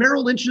 The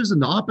Merrill Lynch's and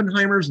the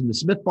Oppenheimers and the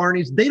Smith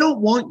Barneys, they don't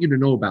want you to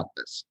know about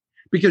this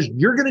because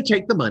you're going to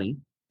take the money,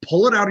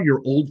 pull it out of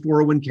your old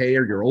 401k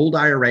or your old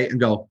IRA and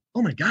go,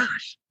 oh my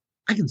gosh,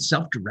 I can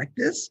self-direct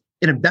this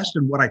and invest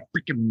in what I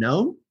freaking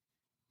know.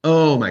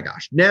 Oh my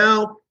gosh.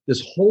 Now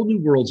this whole new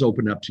world's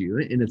opened up to you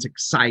and it's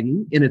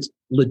exciting and it's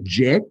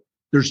legit.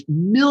 There's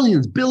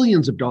millions,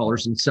 billions of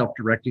dollars in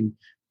self-directing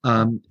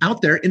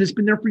out there. And it's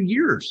been there for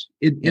years.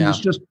 And it's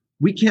just,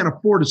 we can't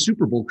afford a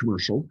Super Bowl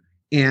commercial.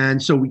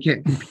 And so we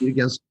can't compete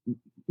against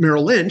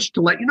Merrill Lynch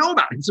to let you know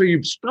about it. So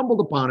you've stumbled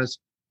upon us.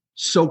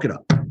 Soak it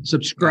up.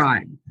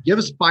 Subscribe. Give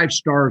us 5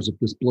 stars if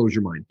this blows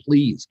your mind.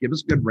 Please give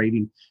us a good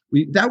rating.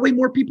 That way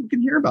more people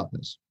can hear about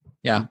this.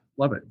 Yeah.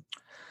 Love it.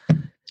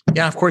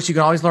 Yeah. Of course, you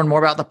can always learn more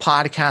about the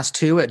podcast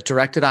too at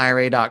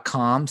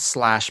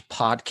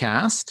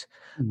directedira.com/podcast.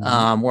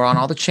 Mm-hmm. We're on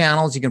all the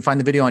channels. You can find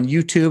the video on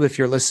YouTube if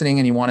you're listening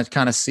and you want to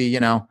kind of see,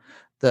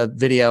 the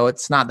video.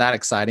 It's not that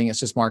exciting. It's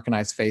just Mark and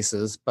I's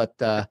faces, but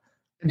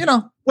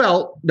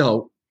Well,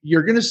 no,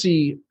 you're going to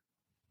see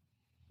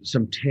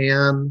some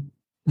tan,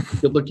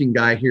 good-looking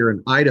guy here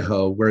in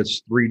Idaho where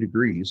it's 3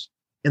 degrees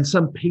and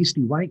some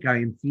pasty white guy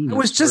in Phoenix. I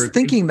was just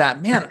thinking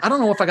that, man, I don't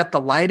know if I got the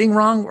lighting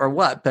wrong or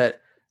what, but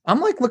I'm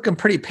like looking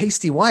pretty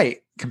pasty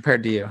white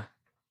compared to you.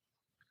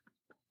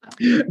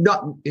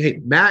 No,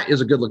 hey, Matt is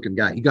a good-looking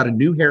guy. He got a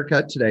new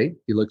haircut today.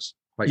 He looks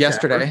quite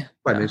yesterday.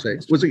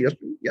 Was it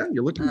yesterday? Yeah,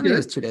 you're looking good. It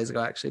was 2 days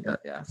ago, actually. But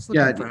yeah, it's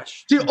looking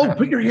fresh. See,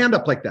 put your hand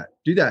up like that.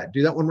 Do that.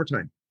 Do that one more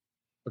time.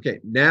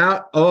 Okay,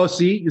 now,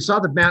 see, you saw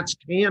the Matt's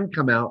tan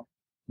come out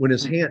when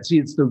his hand. See,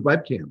 it's the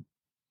webcam.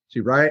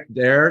 See right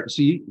there.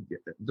 See,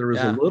 there was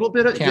a little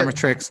bit of camera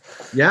tricks.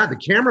 Yeah, the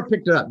camera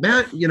picked it up.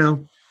 Matt, you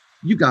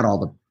got all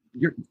the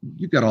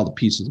you got all the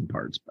pieces and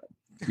parts, but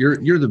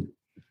you're the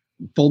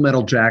Full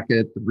Metal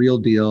Jacket, the real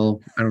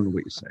deal. I don't know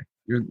what you say.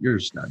 You're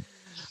a stud.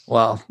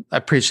 Well, I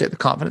appreciate the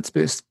confidence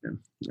boost. Yeah.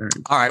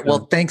 All right. Well,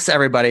 thanks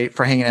everybody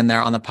for hanging in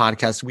there on the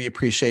podcast. We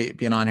appreciate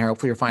being on here.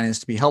 Hopefully you're finding this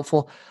to be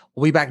helpful.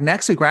 We'll be back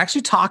next week. We're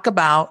actually talk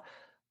about,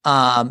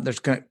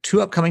 there's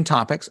 2 upcoming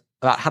topics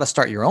about how to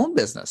start your own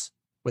business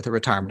with a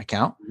retirement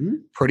account. Mm-hmm.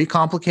 Pretty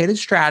complicated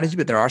strategy,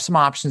 but there are some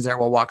options there.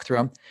 We'll walk through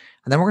them.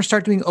 And then we're going to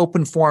start doing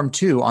open forum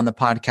too on the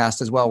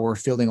podcast as well. We're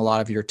fielding a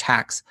lot of your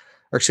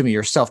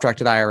your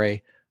self-directed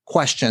IRA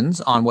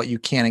questions on what you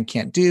can and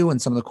can't do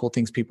and some of the cool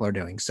things people are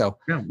doing. So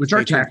which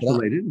are tax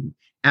related.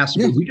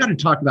 We got to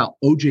talk about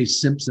OJ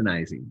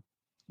Simpsonizing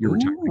your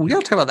retirement account. We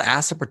got to talk about the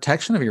asset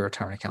protection of your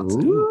retirement accounts.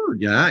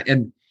 Yeah.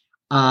 And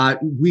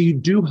we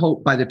do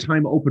hope by the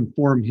time open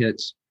forum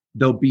hits,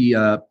 there'll be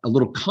a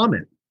little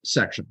comment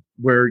section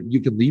where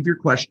you can leave your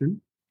question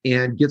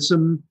and get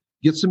some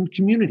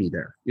community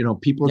there.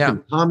 People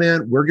can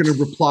comment. We're going to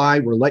reply.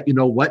 We'll let you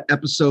know what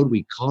episode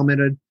we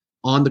commented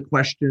on the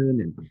question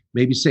and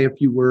maybe say a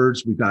few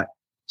words. We've got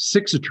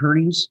 6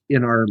 attorneys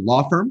in our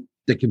law firm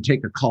that can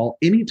take a call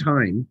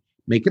anytime,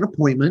 make an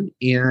appointment,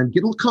 and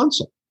get a little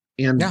consult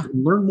and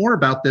learn more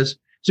about this.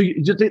 So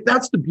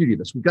that's the beauty of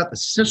this. We've got the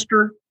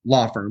sister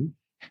law firm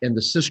and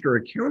the sister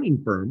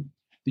accounting firm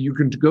that you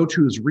can go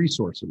to as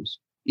resources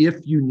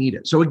if you need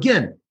it. So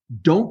again,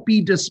 don't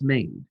be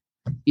dismayed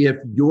if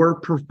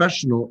your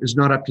professional is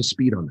not up to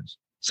speed on this.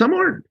 Some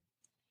aren't.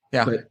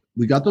 Yeah. But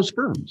we got those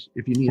firms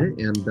if you need it.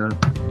 And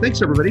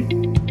thanks, everybody.